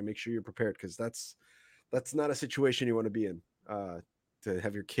make sure you're prepared, because that's not a situation you want to be in. To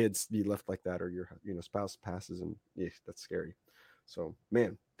have your kids be left like that, or your spouse passes, and yeah, that's scary. So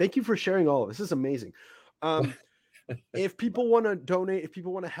man, thank you for sharing all of this. This is amazing. If people want to donate, if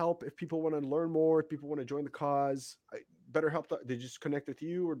people want to help, if people want to learn more, if people want to join the cause, BetterHelp, they just connect with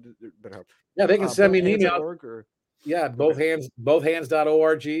you, or BetterHelp? Yeah, they can send me an email. Or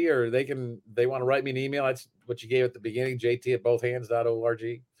bothhands.org, or they want to write me an email. That's what you gave at the beginning,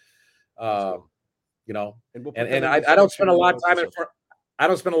 jt@bothhands.org. And I don't spend a lot of time in front. I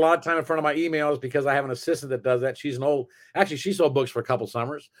don't spend a lot of time in front of my emails because I have an assistant that does that. She sold books for a couple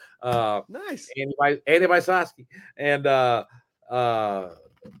summers. Nice. Andy Wysocki. And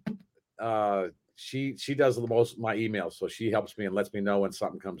she does the most of my emails. So she helps me and lets me know when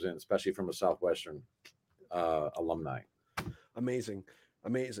something comes in, especially from a Southwestern alumni. Amazing.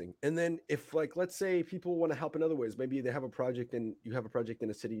 And then if, like, let's say people want to help in other ways, maybe they have a project and you have a project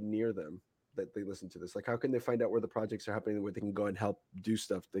in a city near them that they listen to this. Like, how can they find out where the projects are happening, where they can go and help do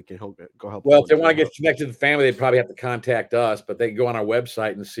stuff? They can help. Well, if they want to get connected to the family, they probably have to contact us, but they can go on our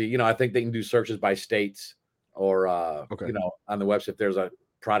website and see, I think they can do searches by states, or, on the website, if there's a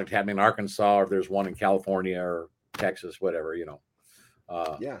project happening in Arkansas, or if there's one in California or Texas, whatever,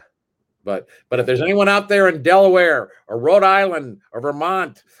 yeah. But if there's anyone out there in Delaware or Rhode Island or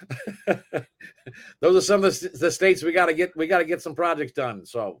Vermont, those are some of the states we got to get some projects done.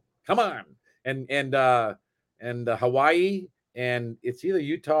 So come on. And Hawaii, and it's either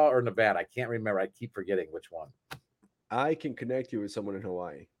Utah or Nevada. I can't remember. I keep forgetting which one. I can connect you with someone in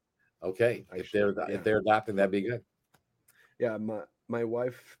Hawaii. Okay. If they're adopting, that'd be good. Yeah. My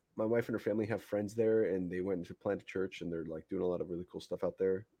wife and her family have friends there, and they went to plant a church, and they're like doing a lot of really cool stuff out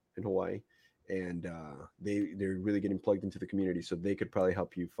there in Hawaii. And they're really getting plugged into the community, so they could probably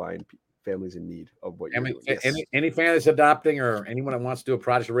help you find families in need of what you're doing. Yes. Any family that's adopting, or anyone that wants to do a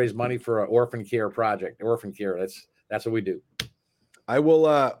project to raise money for an orphan care project, that's what we do. I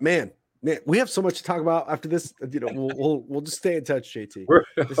will, man, we have so much to talk about after this. We'll just stay in touch, JT.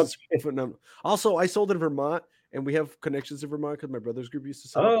 This is phenomenal. Also, I sold in Vermont, and we have connections in Vermont because my brother's group used to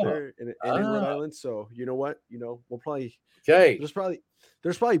sell up there and in Rhode Island. So you know what? We'll probably there's probably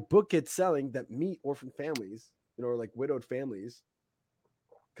book kids selling that meet orphan families, or like widowed families.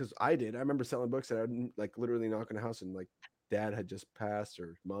 Because I remember selling books that I'd like literally knock on a house, and like dad had just passed,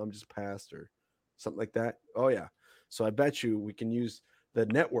 or mom just passed, or something like that. Oh yeah. So I bet you we can use the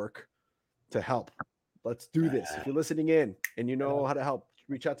network to help. Let's do this. If you're listening in and you know how to help,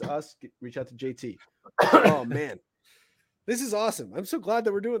 reach out to us, reach out to JT. Oh man, this is awesome. I'm so glad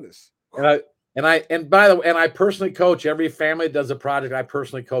that we're doing this. And I personally coach every family that does a project. I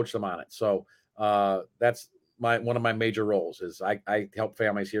personally coach them on it. So that's one of my major roles is I help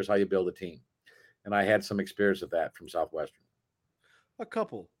families. Here's how you build a team. And I had some experience of that from Southwestern. A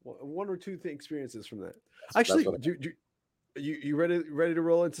couple, one or two experiences from that. Actually, you ready to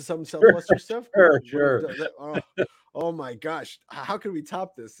roll into some Southwestern stuff? Sure. Oh my gosh, how can we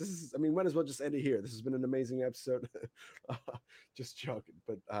top this? Might as well just end it here. This has been an amazing episode. Just joking,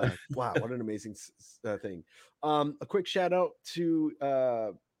 but wow, what an amazing thing. A quick shout out to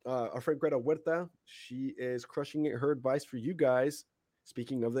our friend Greta Huerta. She is crushing it. Her advice for you guys,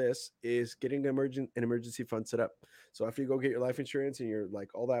 speaking of this, is getting an emergency fund set up. So after you go get your life insurance and you're like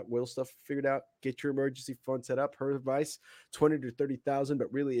all that will stuff figured out, get your emergency fund set up. Her advice, 20 to 30,000,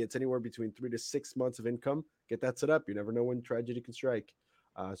 but really it's anywhere between 3 to 6 months of income. Get that set up. You never know when tragedy can strike.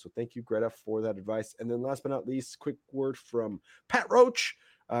 So thank you, Greta, for that advice. And then last but not least, quick word from Pat Roach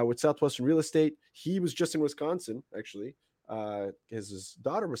with Southwestern Real Estate. He was just in Wisconsin, actually. His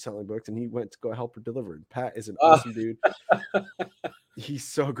daughter was selling books, and he went to go help her deliver. And Pat is an awesome dude. He's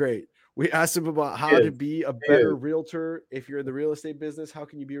so great. We asked him about how to be a better realtor. If you're in the real estate business, how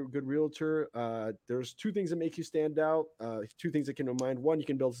can you be a good realtor? There's two things that make you stand out. Two things that can remind. One, you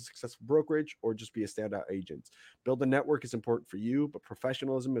can build a successful brokerage or just be a standout agent. Build a network is important for you, but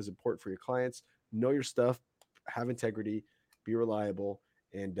professionalism is important for your clients. Know your stuff, have integrity, be reliable,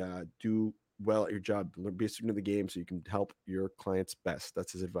 and do well at your job. Be a student of the game so you can help your clients best.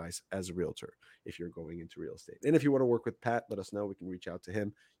 That's his advice as a realtor if you're going into real estate. And if you want to work with Pat, let us know. We can reach out to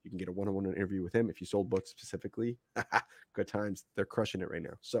him. You can get a one-on-one interview with him if you sold books specifically. Good times. They're crushing it right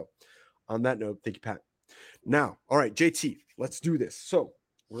now. So on that note, thank you, Pat. Now, all right, JT, let's do this. So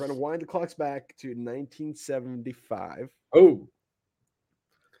we're going to wind the clocks back to 1975. Oh,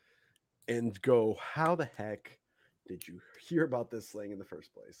 and go, how the heck did you hear about this slang in the first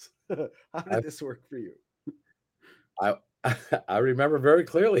place? How I did this work for you? I I remember very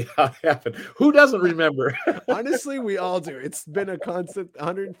clearly how it happened. Who doesn't remember? Honestly, we all do. It's been a constant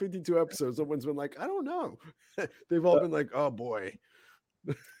 152 episodes. Someone's been like, I don't know. They've all been like, oh boy.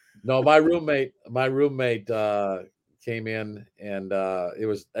 No, my roommate came in, and it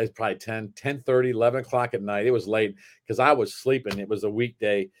was probably 10:30, 11 o'clock at night. It was late because I was sleeping. It was a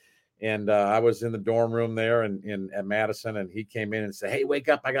weekday, and I was in the dorm room there in at Madison, and he came in and said, "Hey, wake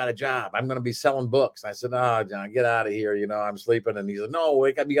up! I got a job. I'm going to be selling books." I said, "Oh, John, get out of here. I'm sleeping." And he said, "No,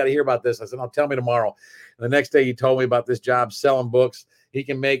 wake up! You got to hear about this." I said, "No, tell me tomorrow." And the next day, he told me about this job selling books. He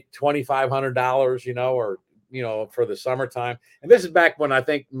can make $2,500, or for the summertime. And this is back when I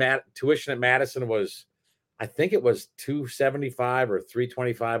think tuition at Madison was, I think it was $275 or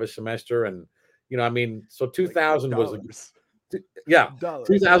 $325 a semester. And, so 2000 was, dollars. yeah, Dollars.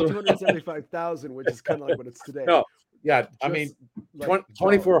 2000. 275,000, which is kind of like what it's today. No, yeah. I Just mean, like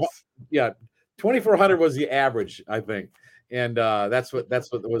 24, dollars. yeah, 2,400 was the average, I think. And that's what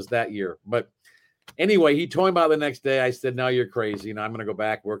it was that year. But anyway, he told me about it the next day. I said, "No, you're crazy. I'm going to go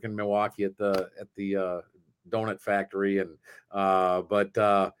back work in Milwaukee at the donut factory." And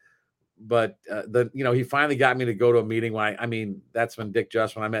he finally got me to go to a meeting. That's when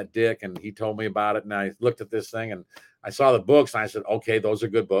when I met Dick, and he told me about it, and I looked at this thing and I saw the books, and I said, "Okay, those are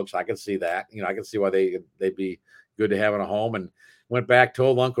good books. I can see that. I can see why they'd be good to have in a home." And went back,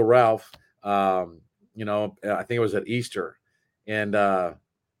 told Uncle Ralph, I think it was at Easter, and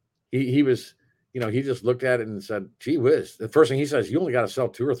he was, he just looked at it and said, "Gee whiz." The first thing he says, "You only got to sell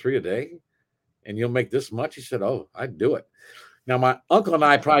 2 or 3 a day and you'll make this much?" He said, "Oh, I'd do it." Now, my uncle and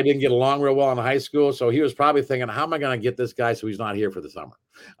I probably didn't get along real well in high school, so he was probably thinking, "How am I going to get this guy so he's not here for the summer?"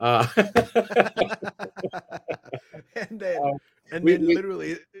 and then we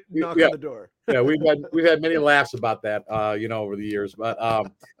literally knock on the door. Yeah, we've had many laughs about that, over the years. But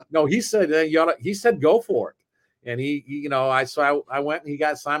no, he said he said go for it, and I went and he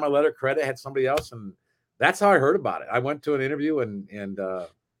got signed my letter of credit, had somebody else, and that's how I heard about it. I went to an interview, and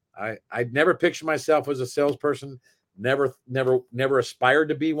I never pictured myself as a salesperson. Never aspired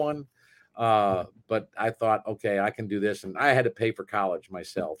to be one. But I thought, okay, I can do this. And I had to pay for college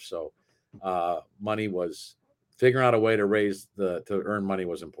myself. So money was figuring out a way to earn money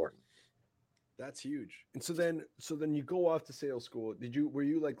was important. That's huge. And so then you go off to sales school. Were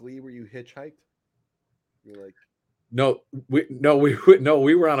you like Lee, where you hitchhiked? You're like, no,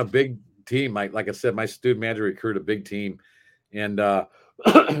 we were on a big team. Like I said, my student manager recruited a big team, and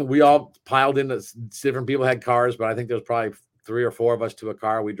we all piled into different people had cars, but I think there was probably 3 or 4 of us to a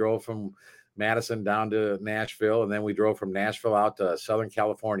car. We drove from Madison down to Nashville, and then we drove from Nashville out to Southern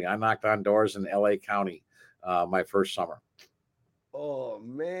California. I knocked on doors in LA County my first summer. Oh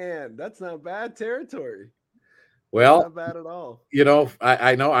man, that's not bad territory. Well, not bad at all.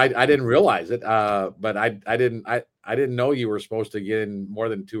 I know I didn't realize it, but I didn't know you were supposed to get in more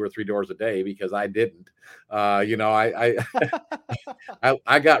than 2 or 3 doors a day, because I didn't. I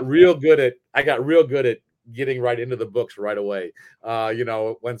got real good at getting right into the books right away.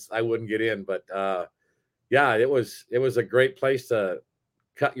 Once I wouldn't get in, but yeah, it was a great place to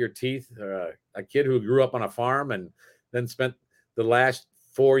cut your teeth. A kid who grew up on a farm and then spent the last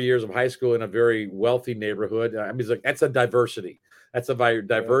 4 years of high school in a very wealthy neighborhood. I mean, that's a diversity. That's a very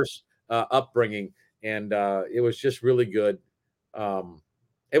diverse upbringing, and it was just really good.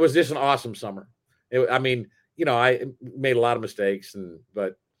 It was just an awesome summer. I made a lot of mistakes,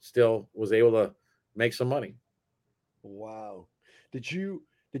 but still was able to make some money. Wow. Did you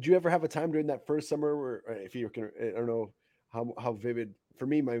ever have a time during that first summer where, if you can, I don't know how vivid for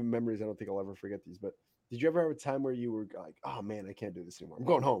me, my memories, I don't think I'll ever forget these, but did you ever have a time where you were like, "Oh man, I can't do this anymore. I'm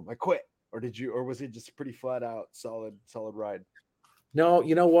going home. I quit." Or was it just a pretty flat out solid ride? No,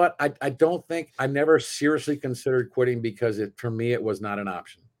 you know what? I don't think I never seriously considered quitting, because for me, it was not an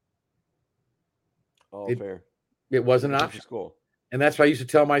option. Oh, fair. It wasn't an option. School. And that's what I used to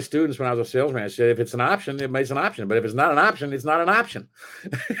tell my students when I was a salesman. I said, if it's an option, it makes an option. But if it's not an option, it's not an option.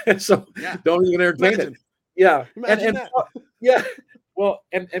 So don't even entertain it. Yeah. Imagine that. Yeah. Well,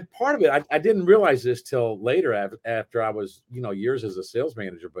 and part of it, I didn't realize this till later after I was, years as a sales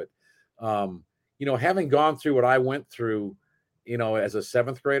manager. But, having gone through what I went through, as a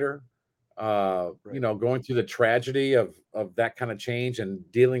 7th grader, going through the tragedy of that kind of change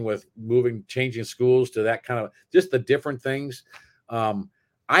and dealing with changing schools to that kind of just the different things.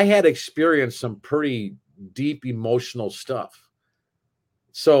 I had experienced some pretty deep emotional stuff.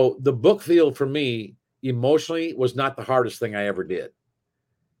 So the book field for me emotionally was not the hardest thing I ever did.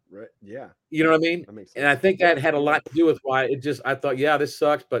 Right. Yeah. You know what I mean? That makes And I sense. think Yeah. that had a Yeah. lot to do with why I thought, yeah, this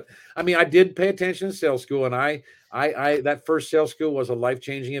sucks. But I mean, I did pay attention in sales school, and that first sales school was a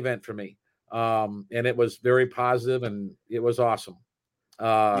life-changing event for me. And it was very positive and it was awesome.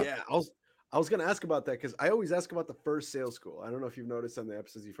 Yeah, I was gonna ask about that because I always ask about the first sales school. I don't know if you've noticed on the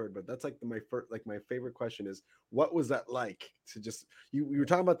episodes you've heard, but that's like my favorite question is what was that like to just you were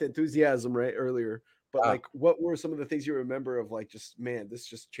talking about the enthusiasm right earlier, but Yeah. like what were some of the things you remember of like just man, this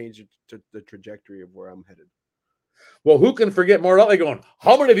just changed the trajectory of where I'm headed. Well, who can forget Mort Utley going,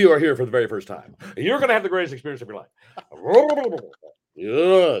 how many of you are here for the very first time? You're going to have the greatest experience of your life.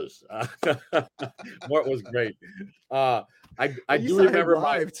 Yes. Mort was great. I But you do saw him remember my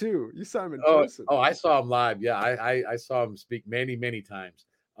live too. You saw him in person. I saw him live. Yeah, I saw him speak many, many times.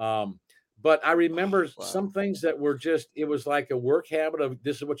 But I remember Wow. some things that were just, it was like a work habit of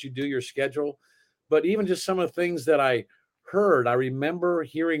this is what you do, your schedule. But even just some of the things that I heard, I remember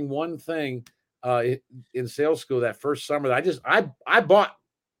hearing one thing in sales school that first summer that I bought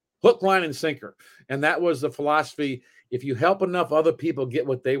hook, line, and sinker. And that was the philosophy. If you help enough other people get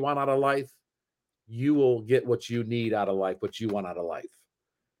what they want out of life, you will get what you need out of life, what you want out of life.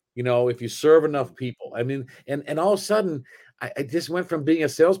 You know, if you serve enough people, I mean, and all of a sudden, I just went from being a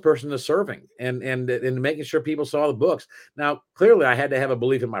salesperson to serving and making sure people saw the books. Now, clearly, I had to have a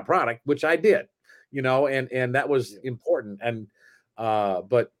belief in my product, which I did, you know, and that was important. And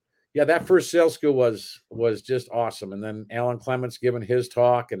but yeah, that first sales school was just awesome. And then Alan Clements giving his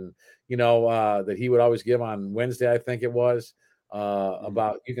talk, and you know that he would always give on Wednesday, I think it was,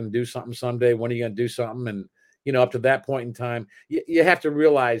 about you can do something someday. When are you going to do something? And you know, up to that point in time, you have to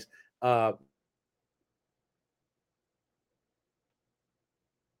realize Oh,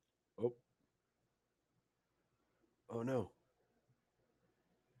 oh no.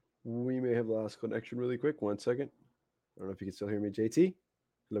 We may have lost connection really quick. 1 second. I don't know if you can still hear me, JT.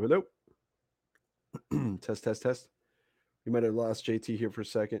 Hello, hello. Test, test, test. We might have lost JT here for a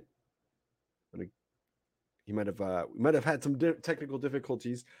second. He might have we might have had some technical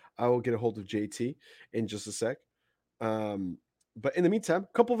difficulties. I will get a hold of JT in just a sec. Um, but in the meantime,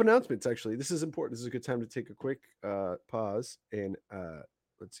 a couple of announcements. Actually, this is important. This is a good time to take a quick pause and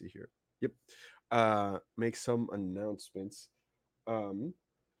let's see here. Yep, make some announcements. Um,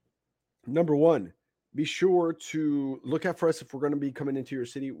 Number one, be sure to look out for us if we're going to be coming into your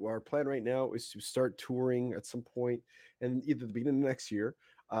city. Our plan right now is to start touring at some point, and either the beginning of next year,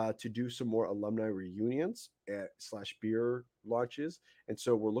 to do some more alumni reunions slash beer launches. And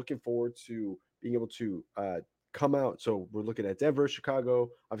so we're looking forward to being able to come out. So we're looking at Denver,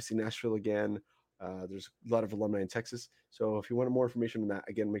 Chicago, obviously Nashville again. There's a lot of alumni in Texas. So if you want more information on that,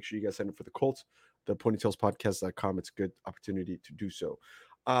 again, make sure you guys sign up for the cult, the ponytailspodcast.com. It's a good opportunity to do so.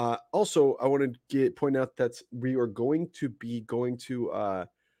 Also, I want to point out that we are going to be going to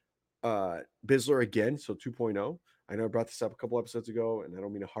Bizzler again, so 2.0. I know I brought this up a couple episodes ago, and I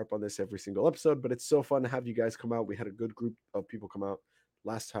don't mean to harp on this every single episode, but it's so fun to have you guys come out. We had a good group of people come out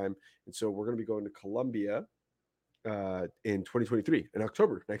last time, and so we're going to be going to Columbia in 2023 in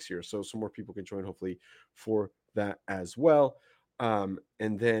October next year. So some more people can join hopefully for that as well. And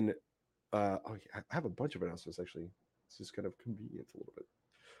then I have a bunch of announcements actually. This is kind of convenient a little bit.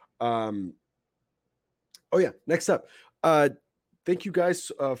 Oh yeah, next up. Thank you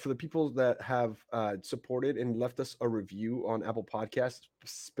guys for the people that have supported and left us a review on Apple Podcasts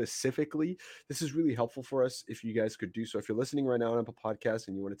specifically. This is really helpful for us if you guys could do so. If you're listening right now on Apple Podcasts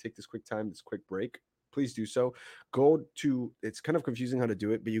and you want to take this quick break, please do so. Go to, it's kind of confusing how to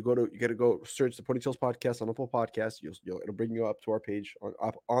do it, but you got to go search the Ponytails Podcast on Apple Podcasts. It'll bring you up to our page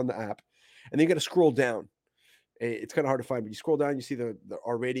on the app, and then you got to scroll down. It's kind of hard to find, but you scroll down, you see the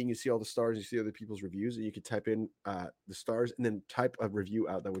our rating, you see all the stars, you see other people's reviews, and you can type in the stars and then type a review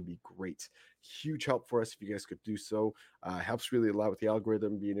out. That would be great. Huge help for us if you guys could do so. Helps really a lot with the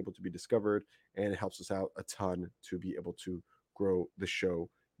algorithm being able to be discovered, and it helps us out a ton to be able to grow the show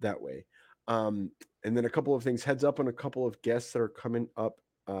that way. And then a couple of things, heads up on a couple of guests that are coming up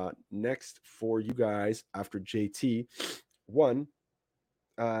next for you guys after JT. One,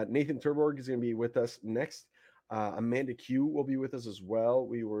 Nathan Turborg is going to be with us next. Amanda Q will be with us as well.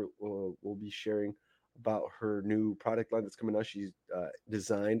 We'll be sharing about her new product line that's coming out. She's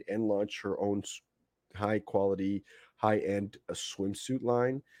designed and launched her own high quality, high end swimsuit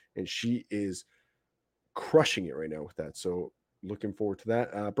line, and she is crushing it right now with that. So looking forward to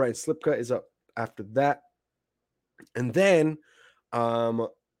that. Brian Slipka is up after that, and then a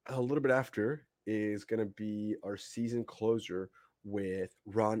little bit after is going to be our season closer with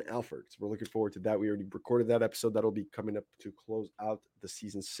Ron Alford. So we're looking forward to that. We already recorded that episode. That'll be coming up to close out the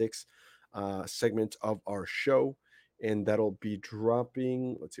season 6 segment of our show. and that'll be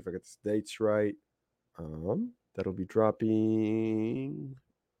dropping. Let's see if I get the dates right. That'll be dropping,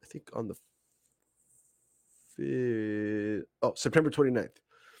 I think, on the September 29th.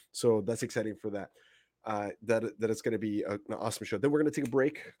 So that's exciting for that. That it's going to be an awesome show. Then we're going to take a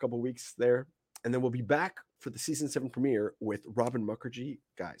break, a couple weeks there, and then we'll be back for the season 7 premiere with Robin Mukherjee.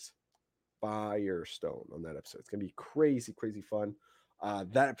 Guys, Firestone on that episode. It's going to be crazy, crazy fun.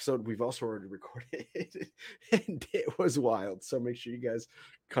 That episode we've also already recorded, and it was wild. So make sure you guys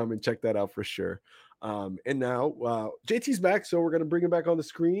come and check that out for sure. And now JT's back, so we're going to bring him back on the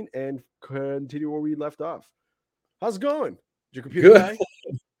screen and continue where we left off. How's it going? Did your computer die?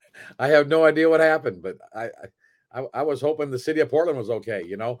 I have no idea what happened, but I was hoping the city of Portland was okay.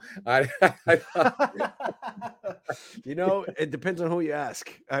 You know, you know, it depends on who you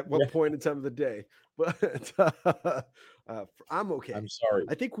ask at what point in time of the day. But I'm okay. I'm sorry.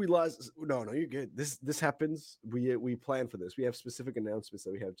 I think we lost. No, you're good. This happens. We plan for this. We have specific announcements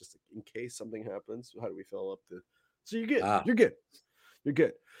that we have just in case something happens. How do we fill up the? So you're good. You're good. You're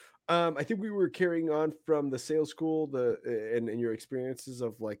good. I think we were carrying on from the sales school, and your experiences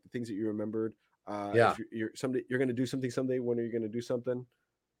of like the things that you remembered. Yeah. If you're someday you're going to do something someday. When are you going to do something?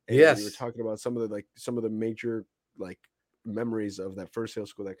 And yes. We were talking about some of the major like memories of that first sales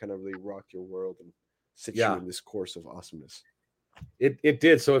school that kind of really rocked your world and set you in this course of awesomeness. It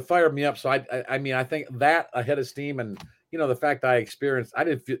did. So it fired me up. So I mean, I think that ahead of steam, and you know, the fact I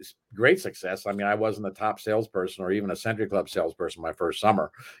didn't feel great success. I mean, I wasn't a top salesperson or even a Century Club salesperson my first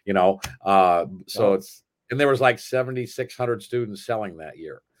summer, you know. And there was like 7,600 students selling that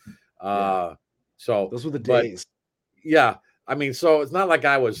year. So those were the days. Yeah. I mean, so it's not like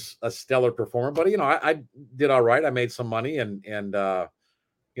I was a stellar performer, but you know, I did all right. I made some money, and you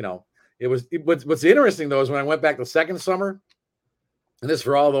know, what's interesting though is when I went back the second summer, and this is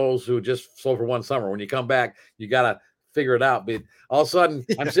for all those who just sold for one summer. When you come back, you got to figure it out. But all of a sudden,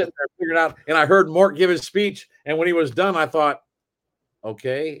 I'm sitting there figuring it out, and I heard Mort give his speech. And when he was done, I thought,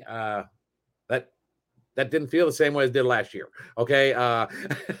 okay, that didn't feel the same way as it did last year. Okay,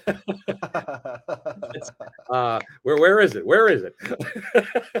 where is it? Where is it?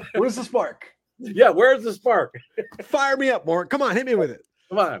 Where's the spark? Yeah, where's the spark? Fire me up, Mort. Come on, hit me with it.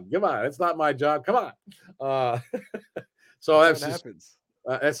 Come on. It's not my job. Come on. So that's what happens.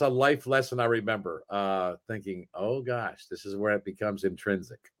 That's a life lesson I remember, thinking, oh gosh, this is where it becomes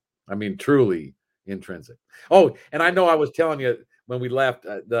intrinsic. I mean, truly intrinsic. Oh, and I know I was telling you when we left,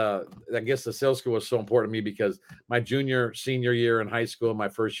 I guess the sales school was so important to me because my junior, senior year in high school, and my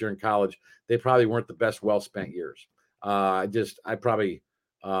first year in college, they probably weren't the best well-spent years. I was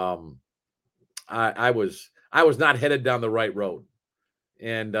not headed down the right road.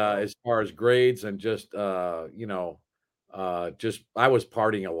 And as far as grades and just, you know, I was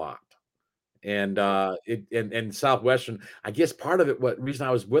partying a lot. And and Southwestern, I guess part of it, what reason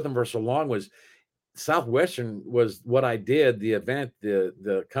I was with them for so long was Southwestern was what I did, the event,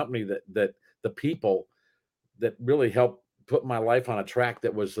 the company that the people that really helped put my life on a track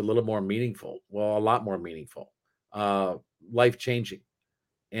that was a little more meaningful. Well, a lot more meaningful, life-changing.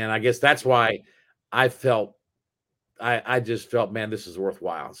 And I guess that's why I just felt, man, this is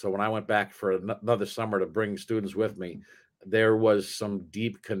worthwhile. So when I went back for another summer to bring students with me, there was some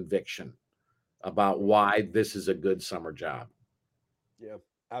deep conviction about why this is a good summer job. Yeah,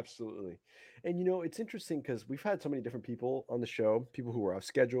 absolutely. And you know, it's interesting because we've had so many different people on the show, people who were off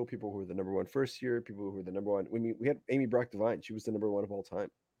schedule, people who were the number one first year, people who were the number one. We had Amy Brock Devine. She was the number one of all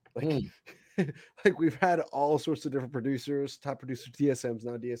time. Like, like we've had all sorts of different producers, top producers, DSMs,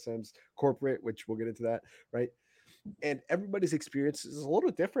 non-DSMs, corporate, which we'll get into that, right? And everybody's experience is a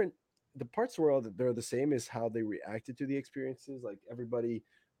little different. The parts where they're the same is how they reacted to the experiences. Like everybody,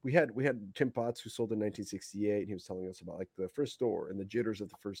 we had Tim Potts who sold in 1968, and he was telling us about like the first store and the jitters of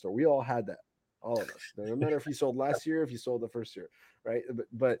the first store. We all had that, all of us. No matter if you sold last year, if you sold the first year, right?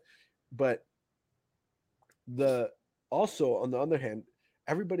 But the also on the other hand,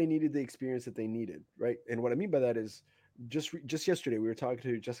 everybody needed the experience that they needed, right? And what I mean by that is just yesterday we were talking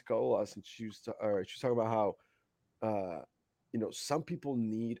to Jessica Olas, and she was talking about how you know, some people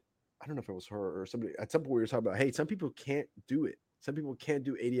need, I don't know if it was her or somebody, at some point we were talking about, hey, some people can't do it. Some people can't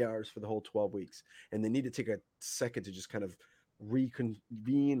do 80 hours for the whole 12 weeks. And they need to take a second to just kind of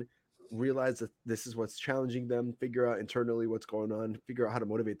reconvene, realize that this is what's challenging them, figure out internally what's going on, figure out how to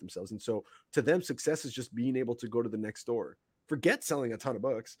motivate themselves. And so to them, success is just being able to go to the next door. Forget selling a ton of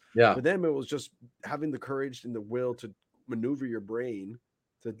books. Yeah. For them, it was just having the courage and the will to maneuver your brain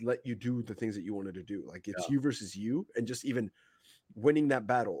to let you do the things that you wanted to do. Like it's you versus you, and just even winning that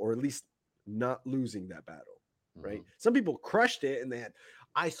battle, or at least not losing that battle. Right. Some people crushed it and they had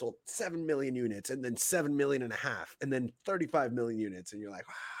I sold 7 million units and then 7.5 million and then 35 million units. And you're like,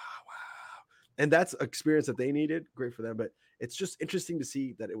 wow. And that's an experience that they needed. Great for them. But it's just interesting to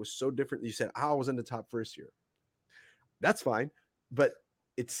see that it was so different. You said, I was in the top first year. That's fine. But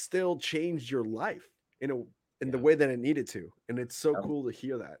it still changed your life in the way that it needed to. And it's so cool to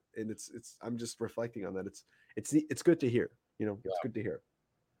hear that. And I'm just reflecting on that. It's good to hear, it's good to hear.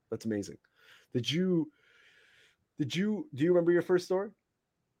 That's amazing. Do you remember your first store?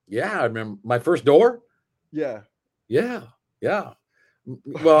 Yeah, I remember my first door. Yeah.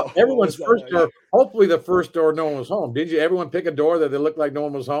 Well, everyone's first door. Hopefully, the first door no one was home. Did you? Everyone pick a door that they looked like no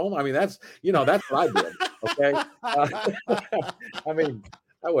one was home. I mean, that's what I did. Okay. I mean,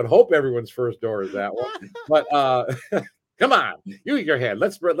 I would hope everyone's first door is that one. But come on, use your head.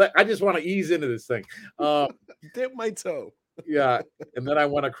 I just want to ease into this thing. Dip my toe. Yeah, and then I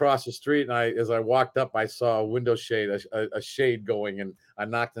went across the street, and as I walked up, I saw a window shade, a shade going, and I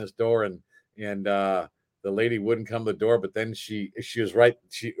knocked on this door, and the lady wouldn't come to the door, but then she was right.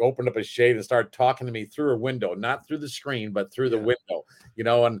 She opened up a shade and started talking to me through her window, not through the screen, but through the window,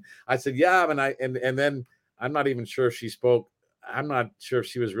 And I said, yeah, and then I'm not even sure if she spoke. I'm not sure if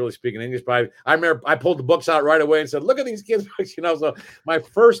she was really speaking English, but I remember I pulled the books out right away and said, look at these kids' books, So my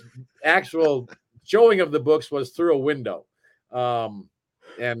first actual showing of the books was through a window.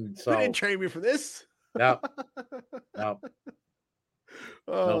 And so they didn't train me for this. No.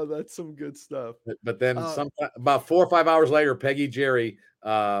 That's some good stuff. But then about 4 or 5 hours later, Peggy Jerry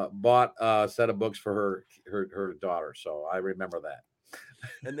bought a set of books for her daughter. So I remember that.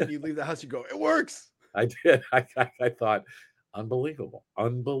 And then you leave the house, you go, it works. I did. I thought, unbelievable. I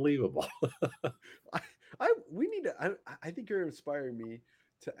think you're inspiring me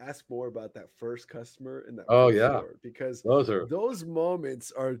to ask more about that first customer in that store, because those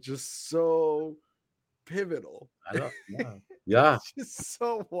moments are just so pivotal. I know. Yeah. It's just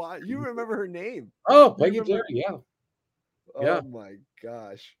so wild. You remember her name? Oh, Peggy Jerry, yeah. Oh my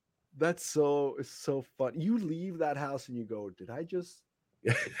gosh. It's so fun. You leave that house and you go, did I just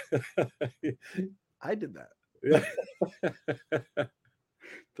I did that. Yeah.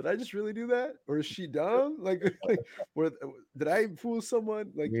 Did I just really do that? Or is she dumb? Did I fool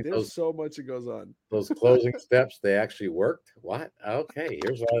someone? There's so much that goes on. Those closing steps, they actually worked. What? Okay,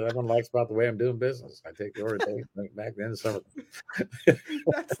 here's what everyone likes about the way I'm doing business. I take the order back then.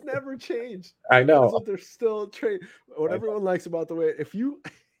 That's never changed. I know. That's what they're still trained. What everyone likes about the way.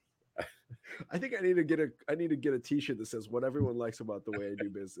 I think I need to get a T-shirt that says "What everyone likes about the way I do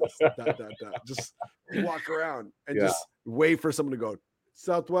business." ... Just walk around and just wait for someone to go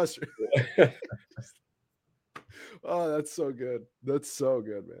Southwestern. Oh, that's so good. That's so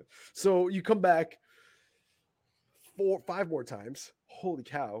good, man. So you come back 5 more times. Holy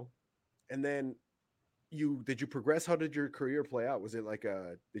cow! And then did you progress? How did your career play out? Was it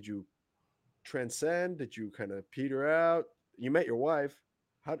did you transcend? Did you kind of peter out? You met your wife.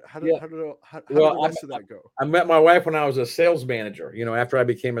 How did the rest of that go? I met my wife when I was a sales manager, after I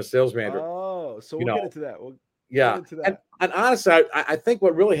became a sales manager. Oh, so we'll get into that. And honestly, I think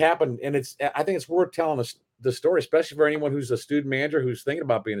what really happened, and I think it's worth telling the story, especially for anyone who's a student manager who's thinking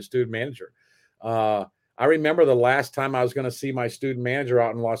about being a student manager. I remember the last time I was going to see my student manager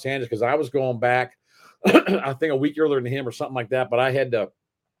out in Los Angeles, because I was going back, I think a week earlier than him or something like that, but I had to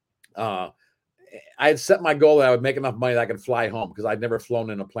I had set my goal that I would make enough money that I could fly home, because I'd never flown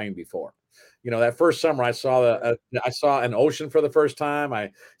in a plane before. That first summer I saw an ocean for the first time.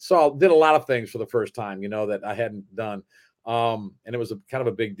 I did a lot of things for the first time, that I hadn't done. And it was kind of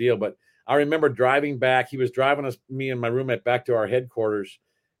a big deal. But I remember driving back. He was driving me and my roommate back to our headquarters,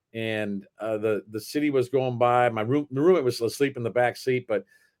 and the city was going by. My roommate was asleep in the back seat,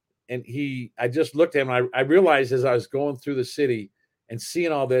 I just looked at him, and I realized as I was going through the city and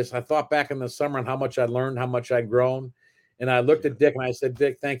seeing all this, I thought back in the summer and how much I'd learned, how much I'd grown. And I looked at Dick and I said,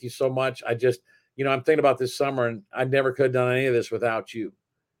 Dick, thank you so much. I just, I'm thinking about this summer, and I never could have done any of this without you.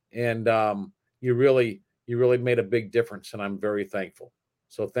 And you really made a big difference, and I'm very thankful.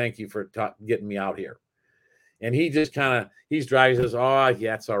 So thank you for getting me out here. And he just he's driving, says, oh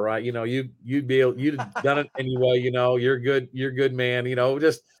yeah, it's all right. You'd have done it anyway. You're good, man.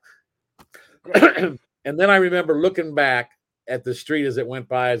 Just, and then I remember looking back at the street as it went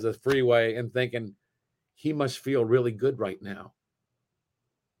by, as the freeway, and thinking, he must feel really good right now,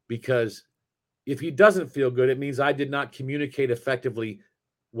 because if he doesn't feel good, it means I did not communicate effectively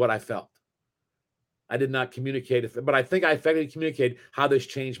what I felt. I did not communicate, but I think I effectively communicated how this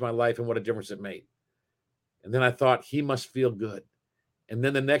changed my life and what a difference it made. And then I thought, he must feel good. And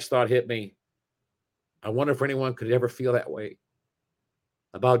then the next thought hit me. I wonder if anyone could ever feel that way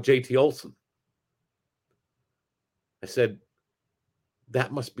about JT Olson. I said,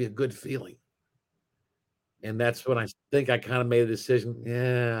 that must be a good feeling. And that's when I think I kind of made a decision.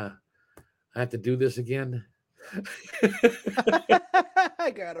 Yeah, I have to do this again.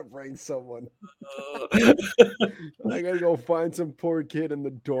 I gotta bring someone. Uh, I gotta go find some poor kid in the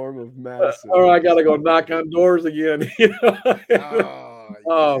dorm of Madison. or I got to go knock on doors again. Oh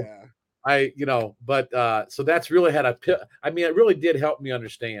Oh, yeah. but so that's really had I mean, it really did help me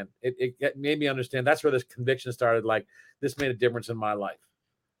understand. It made me understand. That's where this conviction started. Like, this made a difference in my life.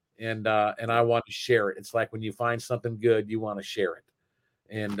 And I want to share it. It's like when you find something good, you want to share it.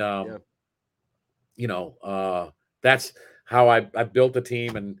 And Yeah. that's how I built a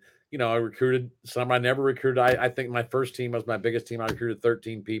team. And I recruited some I never recruited. I think my first team was my biggest team. I recruited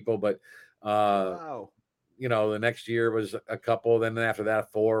 13 people, but Wow. the next year was a couple. Then after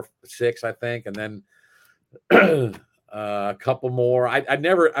that, 4, 6, I think, and then a couple more. I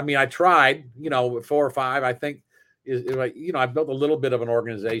never. I mean, I tried. 4 or 5. I think is like I built a little bit of an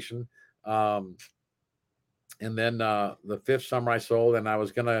organization. And then the 5th summer I sold, and I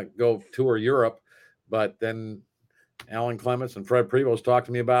was gonna go tour Europe, but then Alan Clements and Fred Prevost talked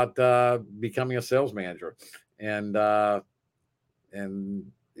to me about becoming a sales manager, and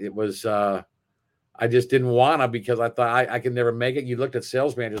it was. I just didn't want to, because I thought I could never make it. You looked at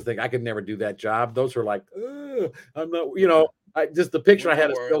sales managers, think I could never do that job. Those are like, I'm not, just the picture I had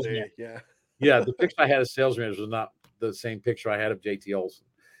of sales manager. Yeah, the picture I had of sales manager was not the same picture I had of JT Olson.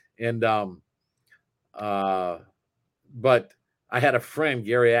 And but I had a friend,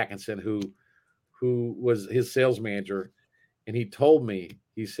 Gary Atkinson, who was his sales manager, and he told me,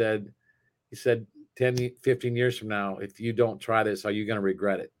 he said 10, 15 years from now, if you don't try this, are you going to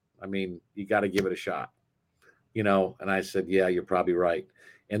regret it? I mean, you got to give it a shot, and I said, yeah, you're probably right.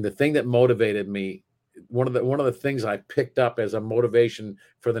 And the thing that motivated me, one of the things I picked up as a motivation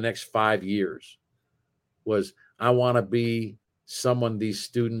for the next 5 years was, I want to be someone these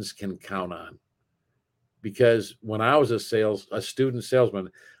students can count on. Because when I was a student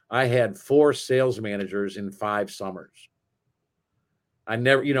salesman, I had 4 sales managers in 5 summers. I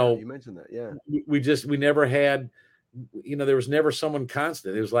never, you mentioned that. Yeah. We never had, there was never someone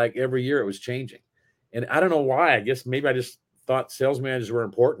constant. It was like every year it was changing. And I don't know why. I guess maybe I just thought sales managers were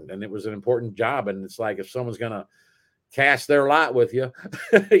important, and it was an important job. And it's like, if someone's going to cast their lot with you,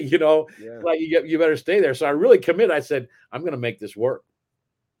 like you better stay there. So I really committed. I said, I'm going to make this work.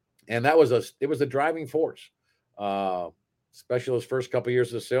 And it was a driving force, especially those first couple of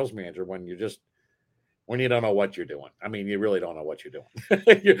years as a sales manager, when you don't know what you're doing. I mean, you really don't know what you're doing.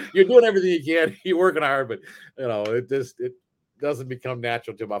 you're doing everything you can. You're working hard, but it doesn't become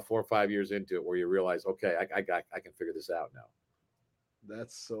natural until about 4 or 5 years into it, where you realize, okay, I can figure this out now.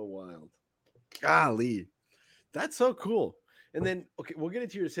 That's so wild. Golly, that's so cool. And then, okay, we'll get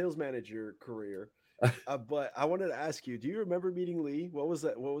into your sales manager career. But I wanted to ask you, do you remember meeting Lee? What was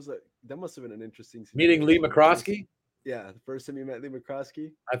that? That must have been an interesting meeting Lee McCroskey. Yeah, the first time you met Lee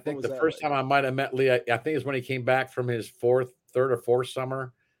McCroskey. I think the first time I might have met Lee, I think is when he came back from his 3rd or 4th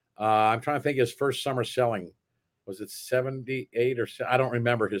summer. I'm trying to think, his first summer selling. Was it 78 or I don't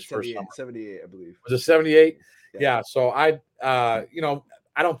remember his first summer. 78, I believe. Was it 78? Yeah. So I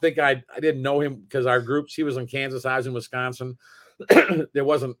don't think I didn't know him, because our groups, he was in Kansas, I was in Wisconsin. There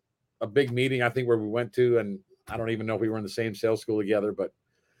wasn't a big meeting, I think, where we went to, and I don't even know if we were in the same sales school together, but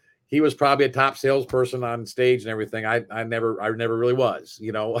he was probably a top salesperson on stage and everything. I never really was,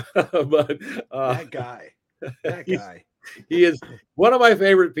 but that guy, he is one of my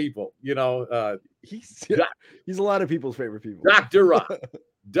favorite people, he's a lot of people's favorite people. Dr.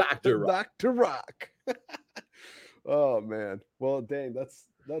 Rock. Oh man. Well, dang, that's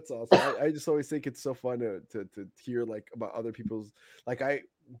awesome. I just always think it's so fun to hear like about other people's, like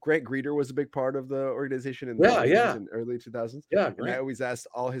Grant Greeter was a big part of the organization in the in early 2000s. Yeah. And I always asked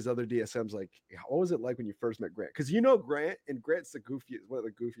all his other DSMs, like, what was it like when you first met Grant? Because Grant, and Grant's one of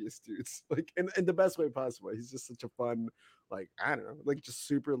the goofiest dudes, like in the best way possible. He's just such a fun, like, I don't know, like just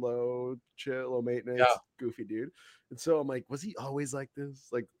super low, chill, low maintenance, goofy dude. And so I'm like, was he always like this?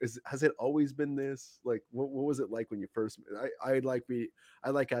 Like, has it always been this? Like, what was it like when you first met? I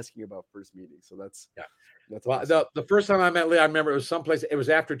like asking about first meetings. So that's awesome. The first time I met Lee, I remember it was someplace. It was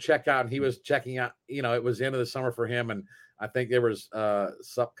after checkout, and he was checking out. It was the end of the summer for him, and I think there was a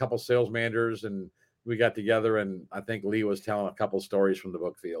couple sales managers, and we got together, and I think Lee was telling a couple stories from the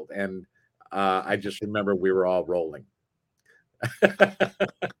book field, and I just remember we were all rolling.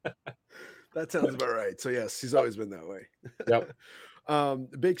 That sounds about right. So yes, he's always been that way. Yep.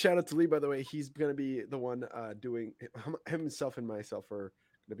 Big shout out to Lee, by the way. He's going to be the one doing himself and myself are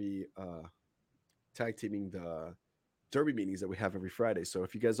going to be tag teaming the Derby meetings that we have every Friday. So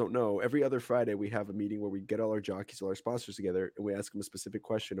if you guys don't know, every other Friday we have a meeting where we get all our jockeys, all our sponsors together, and we ask them a specific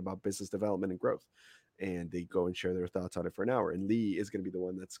question about business development and growth. And they go and share their thoughts on it for an hour. And Lee is going to be the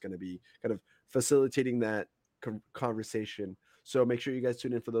one that's going to be kind of facilitating that conversation. So make sure you guys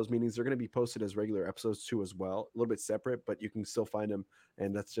tune in for those meetings. They're going to be posted as regular episodes too, as well, a little bit separate, but you can still find them.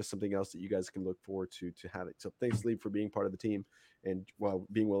 And that's just something else that you guys can look forward to having. So thanks, Lee, for being part of the team and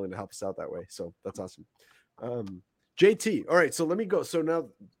being willing to help us out that way. So that's awesome. JT. All right. So let me go. So now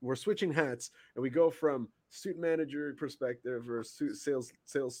we're switching hats and we go from student manager perspective or sales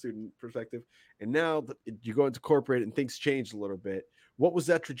student perspective. And now you go into corporate and things changed a little bit. What was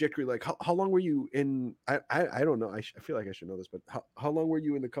that trajectory like? How long were you in? I don't know. I feel like I should know this, but how long were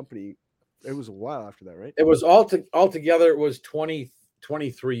you in the company? It was a while after that, right? It was altogether, it was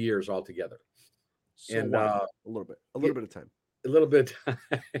 23 years altogether. So and a little bit of time. A little bit of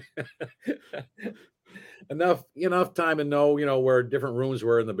time. enough time to know, where different rooms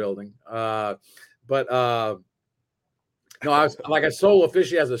were in the building. But I sold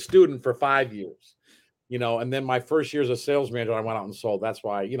officially as a student for 5 years, and then my first year as a sales manager, I went out and sold. That's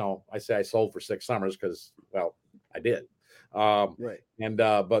why, I say I sold for 6 summers because, well, I did. Right. And,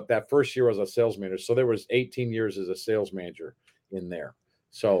 but that first year was a sales manager. So there was 18 years as a sales manager in there.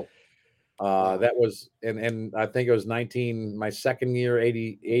 So, that was, and I think it was my second year,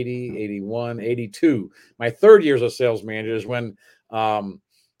 80, 81, 82. My third year as a sales manager is when,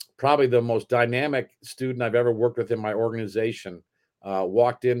 probably the most dynamic student I've ever worked with in my organization,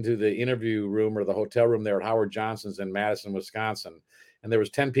 walked into the interview room or the hotel room there at Howard Johnson's in Madison, Wisconsin. And there was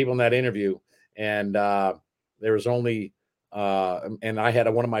 10 people in that interview. And, there was only, and I had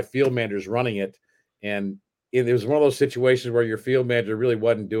one of my field managers running it. And it was one of those situations where your field manager really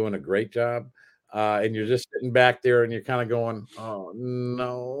wasn't doing a great job. And you're just sitting back there and you're kind of going, oh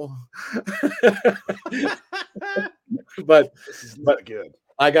no. but this is not good.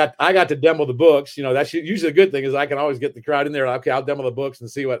 I got to demo the books. That's usually a good thing is I can always get the crowd in there. Okay, I'll demo the books and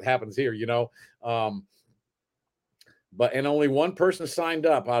see what happens here, But only one person signed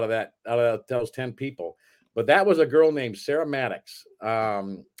up out of those 10 people. But that was a girl named Sarah Maddox.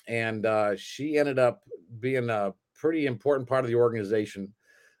 And she ended up being a pretty important part of the organization.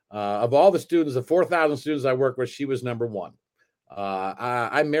 Of all the students, the 4,000 students I worked with, she was number one.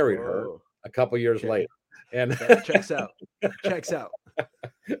 I married her a couple years later. And that checks out.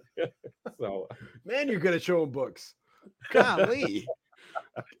 So, man, you're good at showing books. Golly.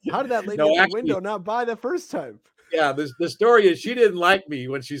 How did that lady at the window not buy the first time? Yeah, the story is she didn't like me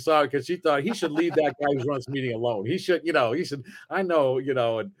when she saw it because she thought he should leave that guy who's running this meeting alone. He should, I know,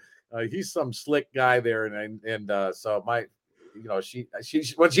 and he's some slick guy there. And so she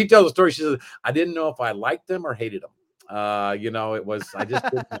when she tells the story, she says, I didn't know if I liked them or hated them. It was, I just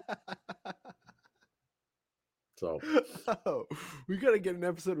didn't. So we got to get an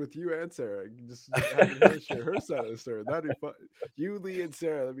episode with you and Sarah. Just have her share her side of the story. That'd be fun. You, Lee, and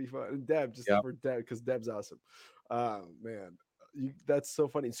Sarah. That'd be fun. And Deb, for Deb, because Deb's awesome. Man, that's so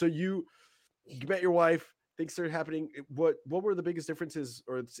funny. So you met your wife. Things started happening. What were the biggest differences,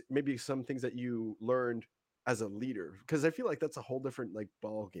 or maybe some things that you learned as a leader? Because I feel like that's a whole different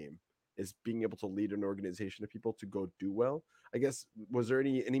ball game. Is being able to lead an organization of people to go do well. I guess, was there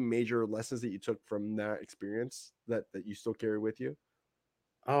any major lessons that you took from that experience that you still carry with you?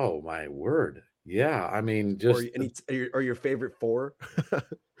 Oh my word. Yeah. I mean, just or your favorite 4?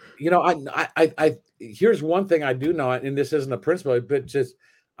 I here's one thing I do know, and this isn't a principle, but just,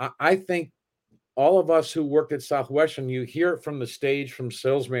 I think all of us who worked at Southwestern, you hear it from the stage from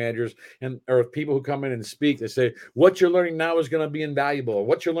sales managers or people who come in and speak. They say, what you're learning now is going to be invaluable.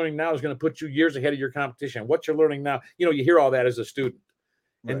 What you're learning now is going to put you years ahead of your competition. What you're learning now, you hear all that as a student.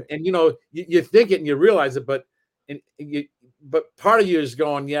 Right. And you think it and you realize it, but part of you is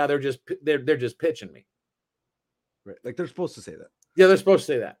going, yeah, they're just pitching me. Right. Like they're supposed to say that. Yeah, they're supposed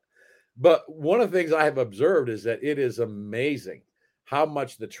to say that. But one of the things I have observed is that it is amazing how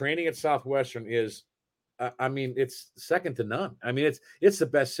much the training at Southwestern is. I mean, it's second to none. I mean, it's the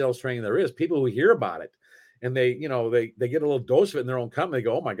best sales training there is. People who hear about it and they get a little dose of it in their own company. They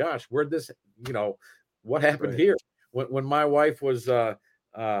go, oh my gosh, where'd this, what happened here? When my wife was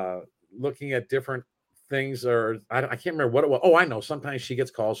looking at different things, or I can't remember what it was. Oh, I know. Sometimes she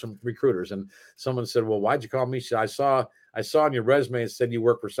gets calls from recruiters and someone said, well, why'd you call me? She said, I saw on your resume it said you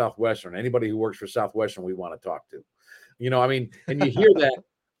work for Southwestern. Anybody who works for Southwestern, we want to talk to. And you hear that.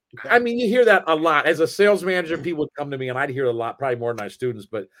 I mean, you hear that a lot. As a sales manager, people would come to me, and I'd hear a lot, probably more than our students.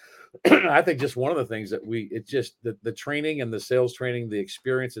 But I think just one of the things that it's just the training and the sales training, the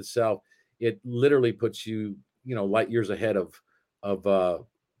experience itself, it literally puts you, light years ahead of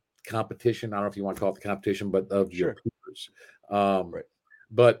competition. I don't know if you want to call it the competition, but of your peers. years. Right.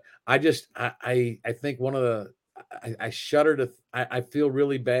 But I think one of the I shudder to I feel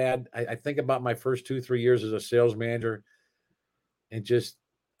really bad. I think about my first 2-3 years as a sales manager, and just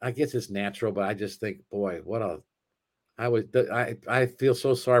I guess it's natural, but I just think, boy, what a I feel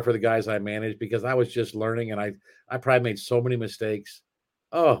so sorry for the guys I managed because I was just learning and I probably made so many mistakes.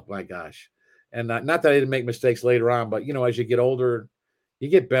 Oh my gosh. And not that I didn't make mistakes later on, but as you get older, you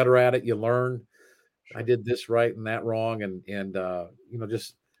get better at it, you learn. I did this right and that wrong, and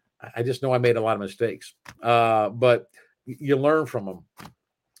just I just know I made a lot of mistakes. But you learn from them.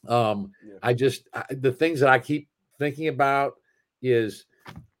 The things that I keep thinking about is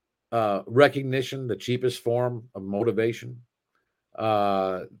recognition, the cheapest form of motivation.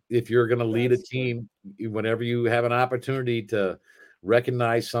 If you're going to lead a team, whenever you have an opportunity to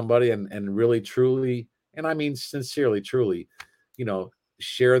recognize somebody and really truly, and I mean sincerely, truly,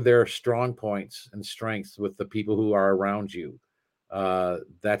 share their strong points and strengths with the people who are around you.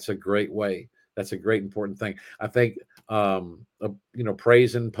 That's a great way. That's a great important thing. I think,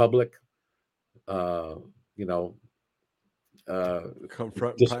 praise in public, confront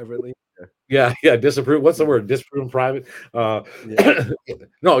privately. Yeah, disapprove. What's the word? Disapprove in private. Yeah.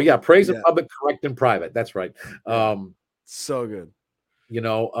 No, yeah, praise in Yeah. public, correct in private. That's right. Yeah. So good.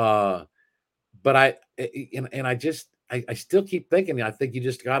 But I still keep thinking. I think you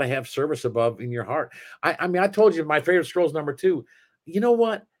just got to have service above in your heart. I mean, I told you my favorite scroll's number 2. You know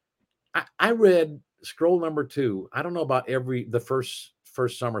what? I read scroll number 2. I don't know about the first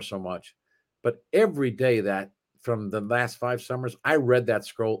summer so much, but every day that from the last 5 summers, I read that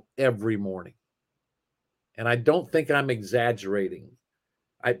scroll every morning. And I don't think I'm exaggerating.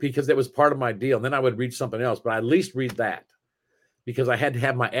 Because it was part of my deal. And then I would read something else, but I at least read that because I had to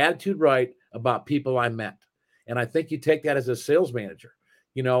have my attitude right about people I met. And I think you take that as a sales manager.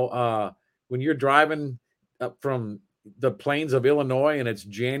 When you're driving up from the plains of Illinois and it's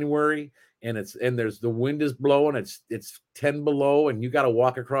January and there's the wind is blowing, it's 10 below, and you got to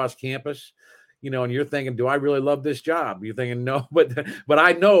walk across campus, and you're thinking, do I really love this job? You're thinking, no, but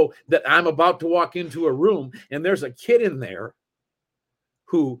I know that I'm about to walk into a room and there's a kid in there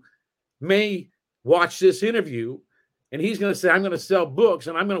who may watch this interview and he's going to say, I'm going to sell books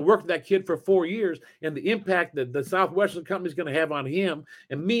and I'm going to work with that kid for 4 years. And the impact that the Southwestern company is going to have on him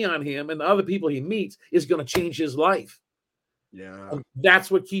and me on him and the other people he meets is going to change his life. Yeah. And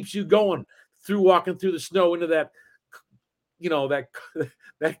that's what keeps you going through walking through the snow into that,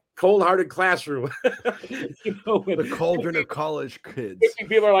 that cold-hearted classroom. The cauldron of college kids.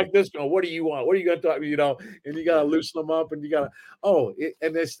 People are like this, what do you want? What are you going to talk? And you got to loosen them up, and you got to,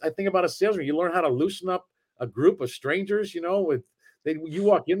 I think about a salesman, you learn how to loosen up a group of strangers, you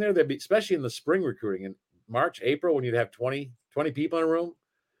walk in there, especially in the spring recruiting in March, April, when you'd have 20 people in a room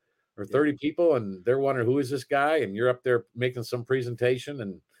or 30 people, and they're wondering, who is this guy? And you're up there making some presentation,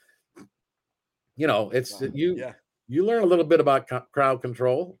 and you learn a little bit about crowd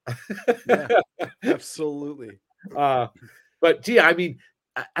control. Yeah, absolutely. But gee, I mean,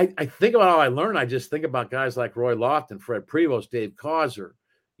 I think about all I learned. I just think about guys like Roy Lofton, Fred Prevost, Dave Causer,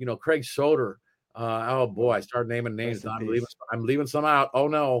 Craig Soder. Oh boy, I started naming names. I'm leaving some out. Oh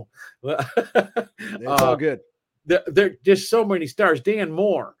no. It's all good. There just so many stars. Dan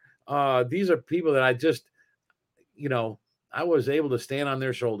Moore. These are people that I just, I was able to stand on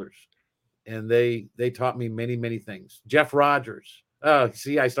their shoulders. And they taught me many, many things. Jeff Rogers.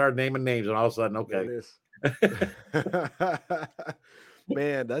 See, I started naming names, and all of a sudden, okay.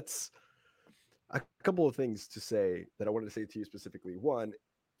 Man, that's a couple of things to say that I wanted to say to you specifically. One,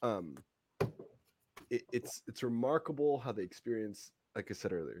 it's remarkable how the experience, like I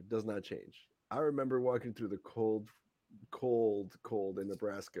said earlier, does not change. I remember walking through the cold in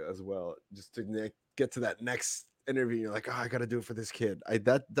Nebraska as well, just to get to that next interview. You're like, I gotta do it for this kid.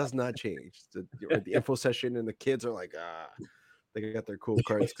 That does not change. The info session, and the kids are like, they got their cool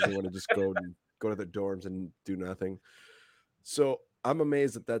cards because they want to just go to their dorms and do nothing. So I'm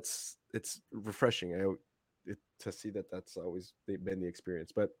amazed that it's refreshing to see that's always been the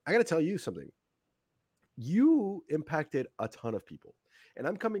experience. But I gotta tell you something. You impacted a ton of people, and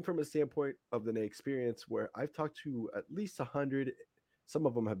I'm coming from a standpoint of the experience where I've talked to at least 100. Some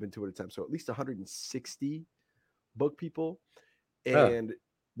of them have been to it at a time, so at least 160 book people, and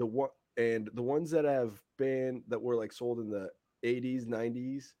the ones that were like sold in the 80s,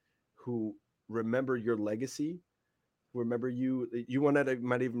 90s, who remember your legacy, remember you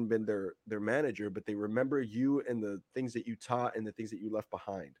might even been their manager, but they remember you and the things that you taught and the things that you left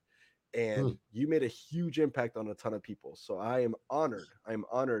behind, and you made a huge impact on a ton of people. So I am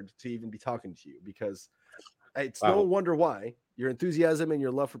honored to even be talking to you, because It's no Wow. wonder why. Your enthusiasm and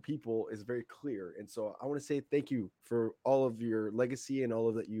your love for people is very clear. And so I want to say thank you for all of your legacy and all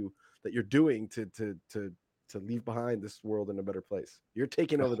of that you're doing to leave behind this world in a better place. You're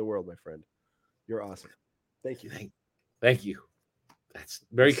taking over the world, my friend. You're awesome. Thank you. Thank you. That's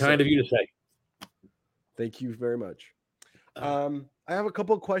very Yes, kind sir. of you to say. Thank you very much. Uh, I have a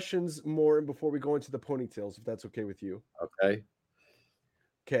couple of questions more before we go into the ponytails, if that's okay with you. okay.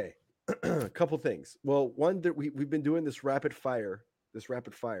 Okay. A couple things. Well, one that we've been doing this rapid fire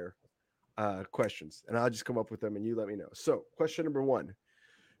questions, and I'll just come up with them and you let me know. So, question number one: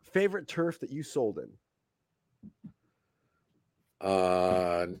 favorite turf that you sold in?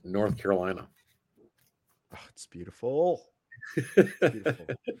 North Carolina. Oh, it's beautiful. Beautiful.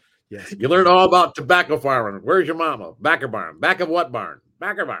 Yes. You learn all about tobacco farming. Where's your mama? Backer barn. Back of what barn?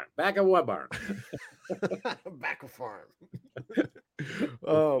 Backer barn. Back of what barn? Back of farm.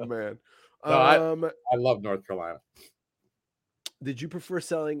 Oh man. No, I love North Carolina. Did you prefer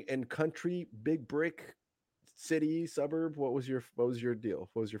selling in country, big brick, city, suburb? What was your deal?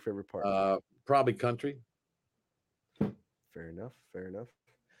 What was your favorite part? Probably country. Fair enough. Fair enough.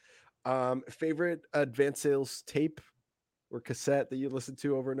 Favorite advanced sales tape or cassette that you listen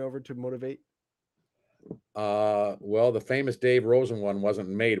to over and over to motivate? Well, the famous Dave Rosen one wasn't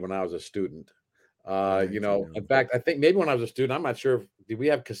made when I was a student. Right, I know. In fact, I think maybe when I was a student, I'm not sure. Did we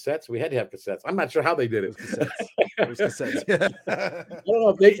have cassettes? We had to have cassettes. I'm not sure how they did It it. was cassettes. It was cassettes. I don't know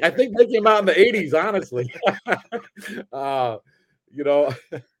if they. I think they came out in the '80s. Honestly, you know,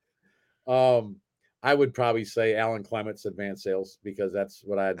 I would probably say Alan Clement's Advanced Sales because that's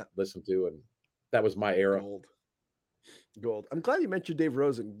what I'd listened to, and that was my era. Gold. I'm glad you mentioned Dave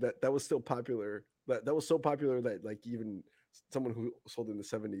Rosen. That was still popular. That was so popular that like even someone who sold in the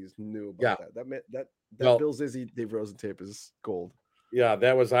 70s knew about that. That meant that Bill Zizzy Dave Rosen tape is gold. Yeah,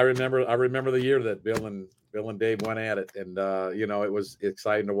 that was. I remember the year that Bill and Dave went at it, and it was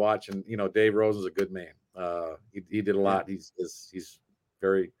exciting to watch. And Dave Rosen's a good man. He did a lot. He's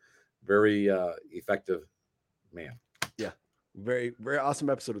very, very effective man. Yeah, very, very awesome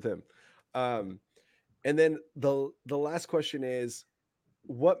episode with him. And then the last question is,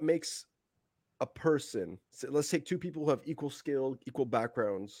 what makes a person? So let's take two people who have equal skill, equal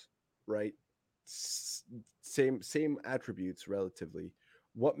backgrounds, right? Same attributes relatively.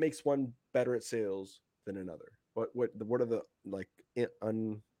 What makes one better at sales than another? What are the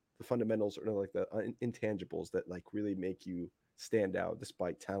the fundamentals or like the intangibles that like really make you stand out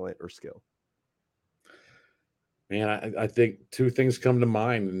despite talent or skill? Man, I think two things come to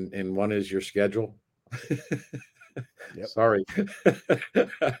mind, and one is your schedule. Yep. Sorry.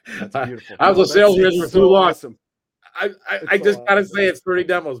 That's beautiful. I was a sales manager for too long. Awesome. I just gotta say it's 30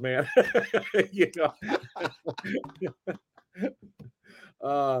 demos, man. You can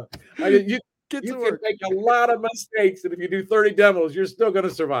make a lot of mistakes, and if you do 30 demos, you're still gonna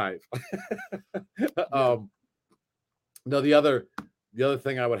survive. No, the other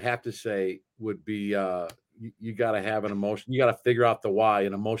thing I would have to say would be you got to have an emotion. You got to figure out the why,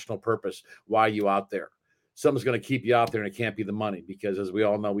 an emotional purpose, why you out there. Something's going to keep you out there, and it can't be the money because, as we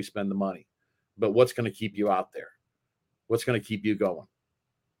all know, we spend the money. But what's going to keep you out there? What's going to keep you going?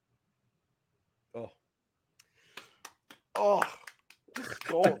 Oh,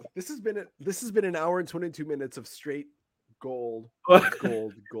 gold. This has been an hour and 22 minutes of straight gold.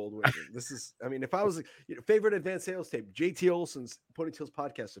 This is, I mean, if I was favorite advanced sales tape, JT Olson's Ponytails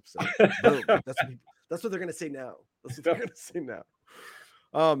podcast episode. Boom. That's what they're gonna say now. That's what they're gonna say now.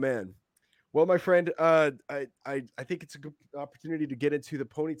 Oh man. Well, my friend, I think it's a good opportunity to get into the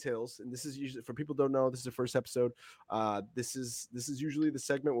ponytails, and this is usually, for people who don't know, this is the first episode. This is usually the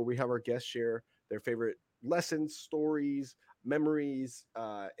segment where we have our guests share their favorite lessons, stories, memories,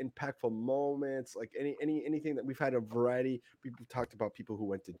 impactful moments, like anything that we've had a variety. We've talked about people who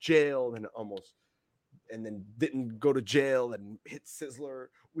went to jail and then didn't go to jail and hit Sizzler.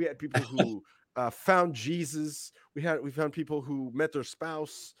 We had people who found Jesus. We found people who met their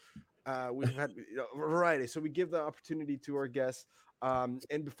spouse. We've had a variety. So we give the opportunity to our guests.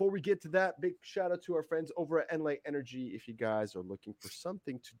 And before we get to that, big shout out to our friends over at Enlight Energy. If you guys are looking for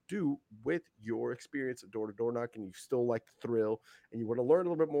something to do with your experience of door-to-door knocking, you still like the thrill, and you want to learn a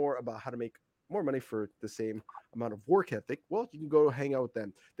little bit more about how to make more money for the same amount of work ethic, well, you can go hang out with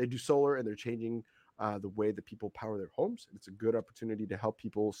them. They do solar, and they're changing the way that people power their homes. And it's a good opportunity to help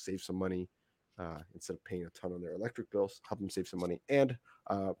people save some money instead of paying a ton on their electric bills. Help them save some money and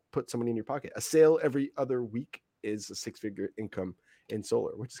put some money in your pocket. A sale every other week is a six-figure income in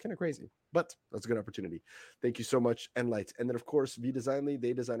solar, which is kind of crazy, but that's a good opportunity. Thank you so much, Enlight. And then, of course, V Designly,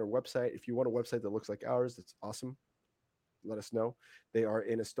 they design our website. If you want a website that looks like ours, that's awesome. let us know. They are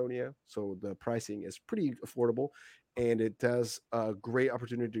in Estonia, so the pricing is pretty affordable, and it does a great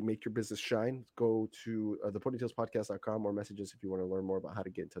opportunity to make your business shine. Go to theponytailspodcast.com or messages if you want to learn more about how to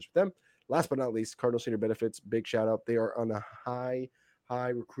get in touch with them. Last but not least, Cardinal Senior Benefits, big shout out. They are on a high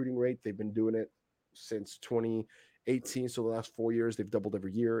recruiting rate. They've been doing it since 2018, so the last 4 years they've doubled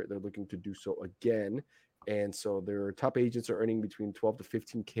every year. They're looking to do so again, and so their top agents are earning between 12 to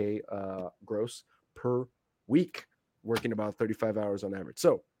 15K gross per week, working about 35 hours on average.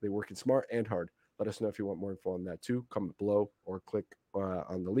 So they're working smart and hard. Let us know if you want more info on that too. Comment below or click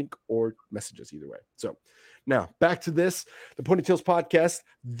on the link or message us either way. So now back to this, the Ponytails podcast,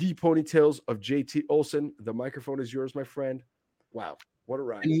 the Ponytails of JT Olson. The microphone is yours, my friend. Wow, what a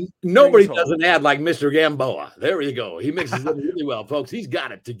ride. And nobody does an ad like Mr. Gamboa. There you go. He mixes it really well, folks. He's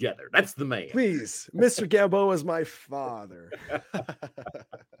got it together. That's the man. Please, Mr. Gamboa is my father.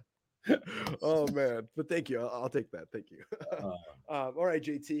 Oh, man. But thank you. I'll take that. Thank you. All right,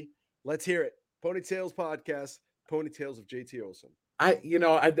 JT, let's hear it. Ponytails podcast, Ponytails of JT Olson. I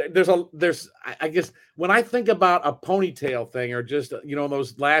guess when I think about a ponytail thing or just,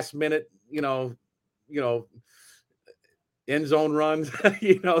 those last minute, end zone runs,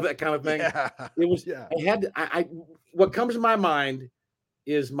 that kind of thing. Yeah. It was, what comes to my mind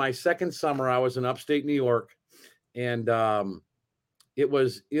is my second summer. I was in upstate New York, and it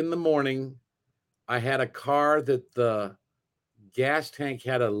was in the morning. I had a car that the gas tank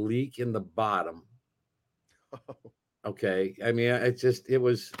had a leak in the bottom. Okay. I mean, it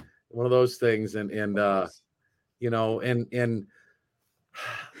was one of those things. And I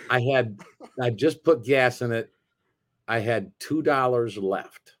just put gas in it. I had $2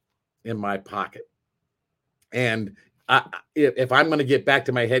 left in my pocket. And if I'm going to get back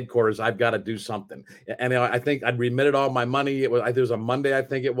to my headquarters, I've got to do something. And I think I'd remitted all my money. It was a Monday, I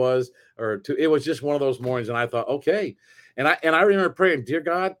think it was, it was just one of those mornings. And I thought, okay. And I remember praying, dear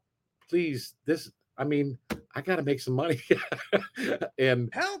God, please, I got to make some money.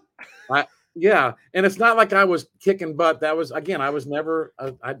 And help. And it's not like I was kicking butt. That was, again, I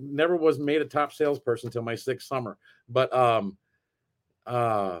never was made a top salesperson until my 6th summer. But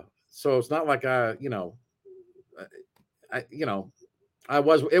so it's not like it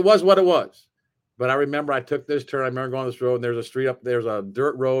was what it was. But I remember I took this turn. I remember going this road, and there's a street up there's a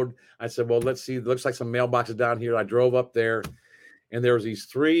dirt road. I said, well, let's see. It looks like some mailboxes down here. I drove up there, and there was these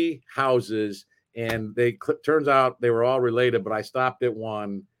 3 houses, and turns out they were all related, but I stopped at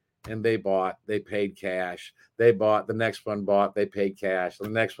one, and they paid cash. They bought, the next one bought, they paid cash. The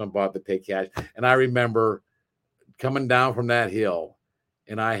next one bought, they paid cash. And I remember coming down from that hill,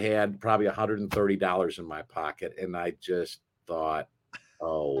 and I had probably $130 in my pocket. And I just thought,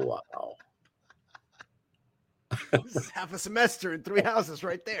 oh, wow. This is half a semester in 3 houses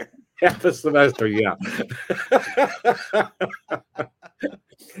right there. Half a semester, yeah.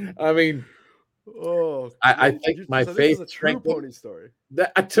 I mean, I think my faith. This is a true pony story.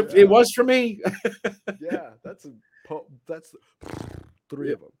 It was for me. Yeah, that's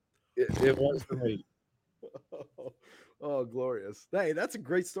 3 of them. It was for me. Oh, glorious! Hey, that's a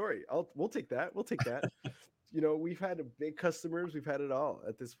great story. We'll take that. We'll take that. We've had big customers. We've had it all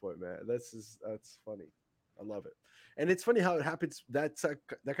at this point, man. That's funny. I love it, and it's funny how it happens. That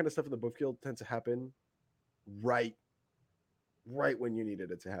kind of stuff in the book field tends to happen right when you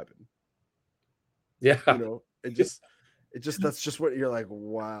needed it to happen. Yeah, it just that's just what you're like.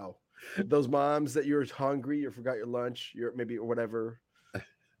 Wow, those moms that you're hungry, you forgot your lunch, you're maybe or whatever,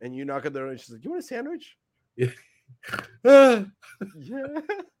 and you knock on their door and she's like, "You want a sandwich?" Yeah. Yeah.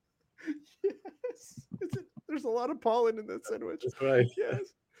 Yes. There's a lot of pollen in that sandwich. That's right.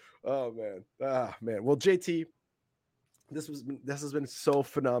 Yes. Oh man. Man. Well, JT, this has been so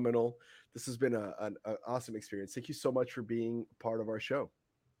phenomenal. This has been an awesome experience. Thank you so much for being part of our show.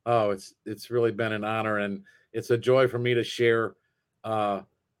 Oh, it's really been an honor, and it's a joy for me to share all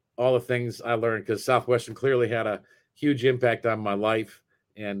the things I learned, because Southwestern clearly had a huge impact on my life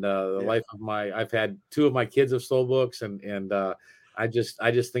and the life of I've had 2 of my kids have sold books, and I just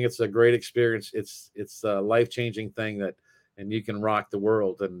think it's a great experience. It's a life-changing thing and you can rock the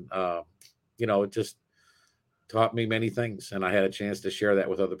world. And it just taught me many things, and I had a chance to share that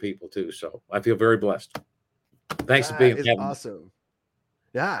with other people too. So I feel very blessed. Thanks for being awesome.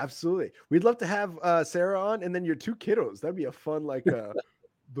 Yeah, absolutely. We'd love to have Sarah on, and then your 2 kiddos. That'd be a fun, like the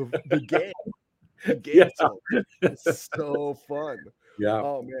game. The game. Yeah. It's so fun. Yeah.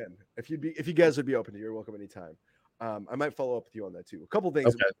 Oh man, if you guys would be open to, you're welcome anytime. I might follow up with you on that too. A couple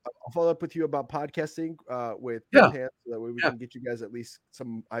things. Okay. I'll follow up with you about podcasting with Yeah. Pants, so that way we can get you guys at least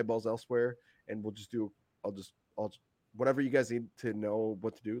some eyeballs elsewhere, and I'll whatever you guys need to know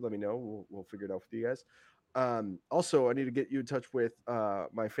what to do. Let me know. We'll figure it out with you guys. Also, I need to get you in touch with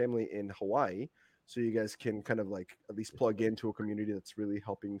my family in Hawaii, so you guys can kind of like at least plug into a community that's really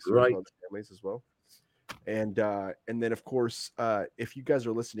helping serve Right. other families as well. And then of course, if you guys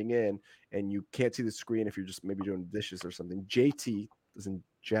are listening in and you can't see the screen, if you're just maybe doing dishes or something, JT is in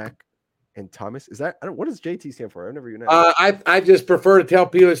Jack and Thomas. Is that, what does JT stand for? I never even know. I just prefer to tell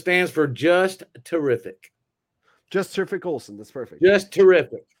people it stands for just terrific. Just Terrific Olson. That's perfect. Just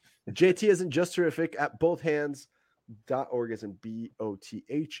terrific. JT isn't just terrific at both hands.org as in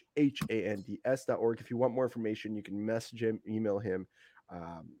BOTHHANDS.org. If you want more information, you can message him, email him,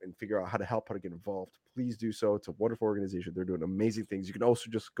 and figure out how to help, how to get involved. Please do so. It's a wonderful organization. They're doing amazing things. You can also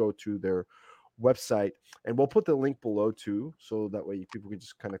just go to their website, and we'll put the link below too, so that way people can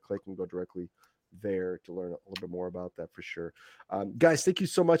just kind of click and go directly there to learn a little bit more about that for sure. Guys, thank you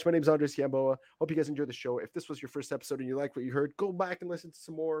so much. My name is Andres Gamboa. Hope you guys enjoyed the show. If this was your first episode and you like what you heard, go back and listen to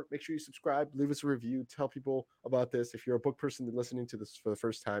some more. Make sure you subscribe, leave us a review, tell people about this. If you're a book person listening to this for the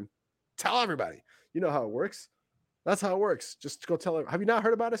first time, tell everybody. You know how it works. That's how it works. Just go tell them. Have you not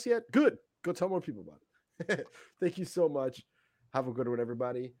heard about us yet? Good. Go tell more people about it. Thank you so much. Have a good one,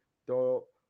 everybody. Don't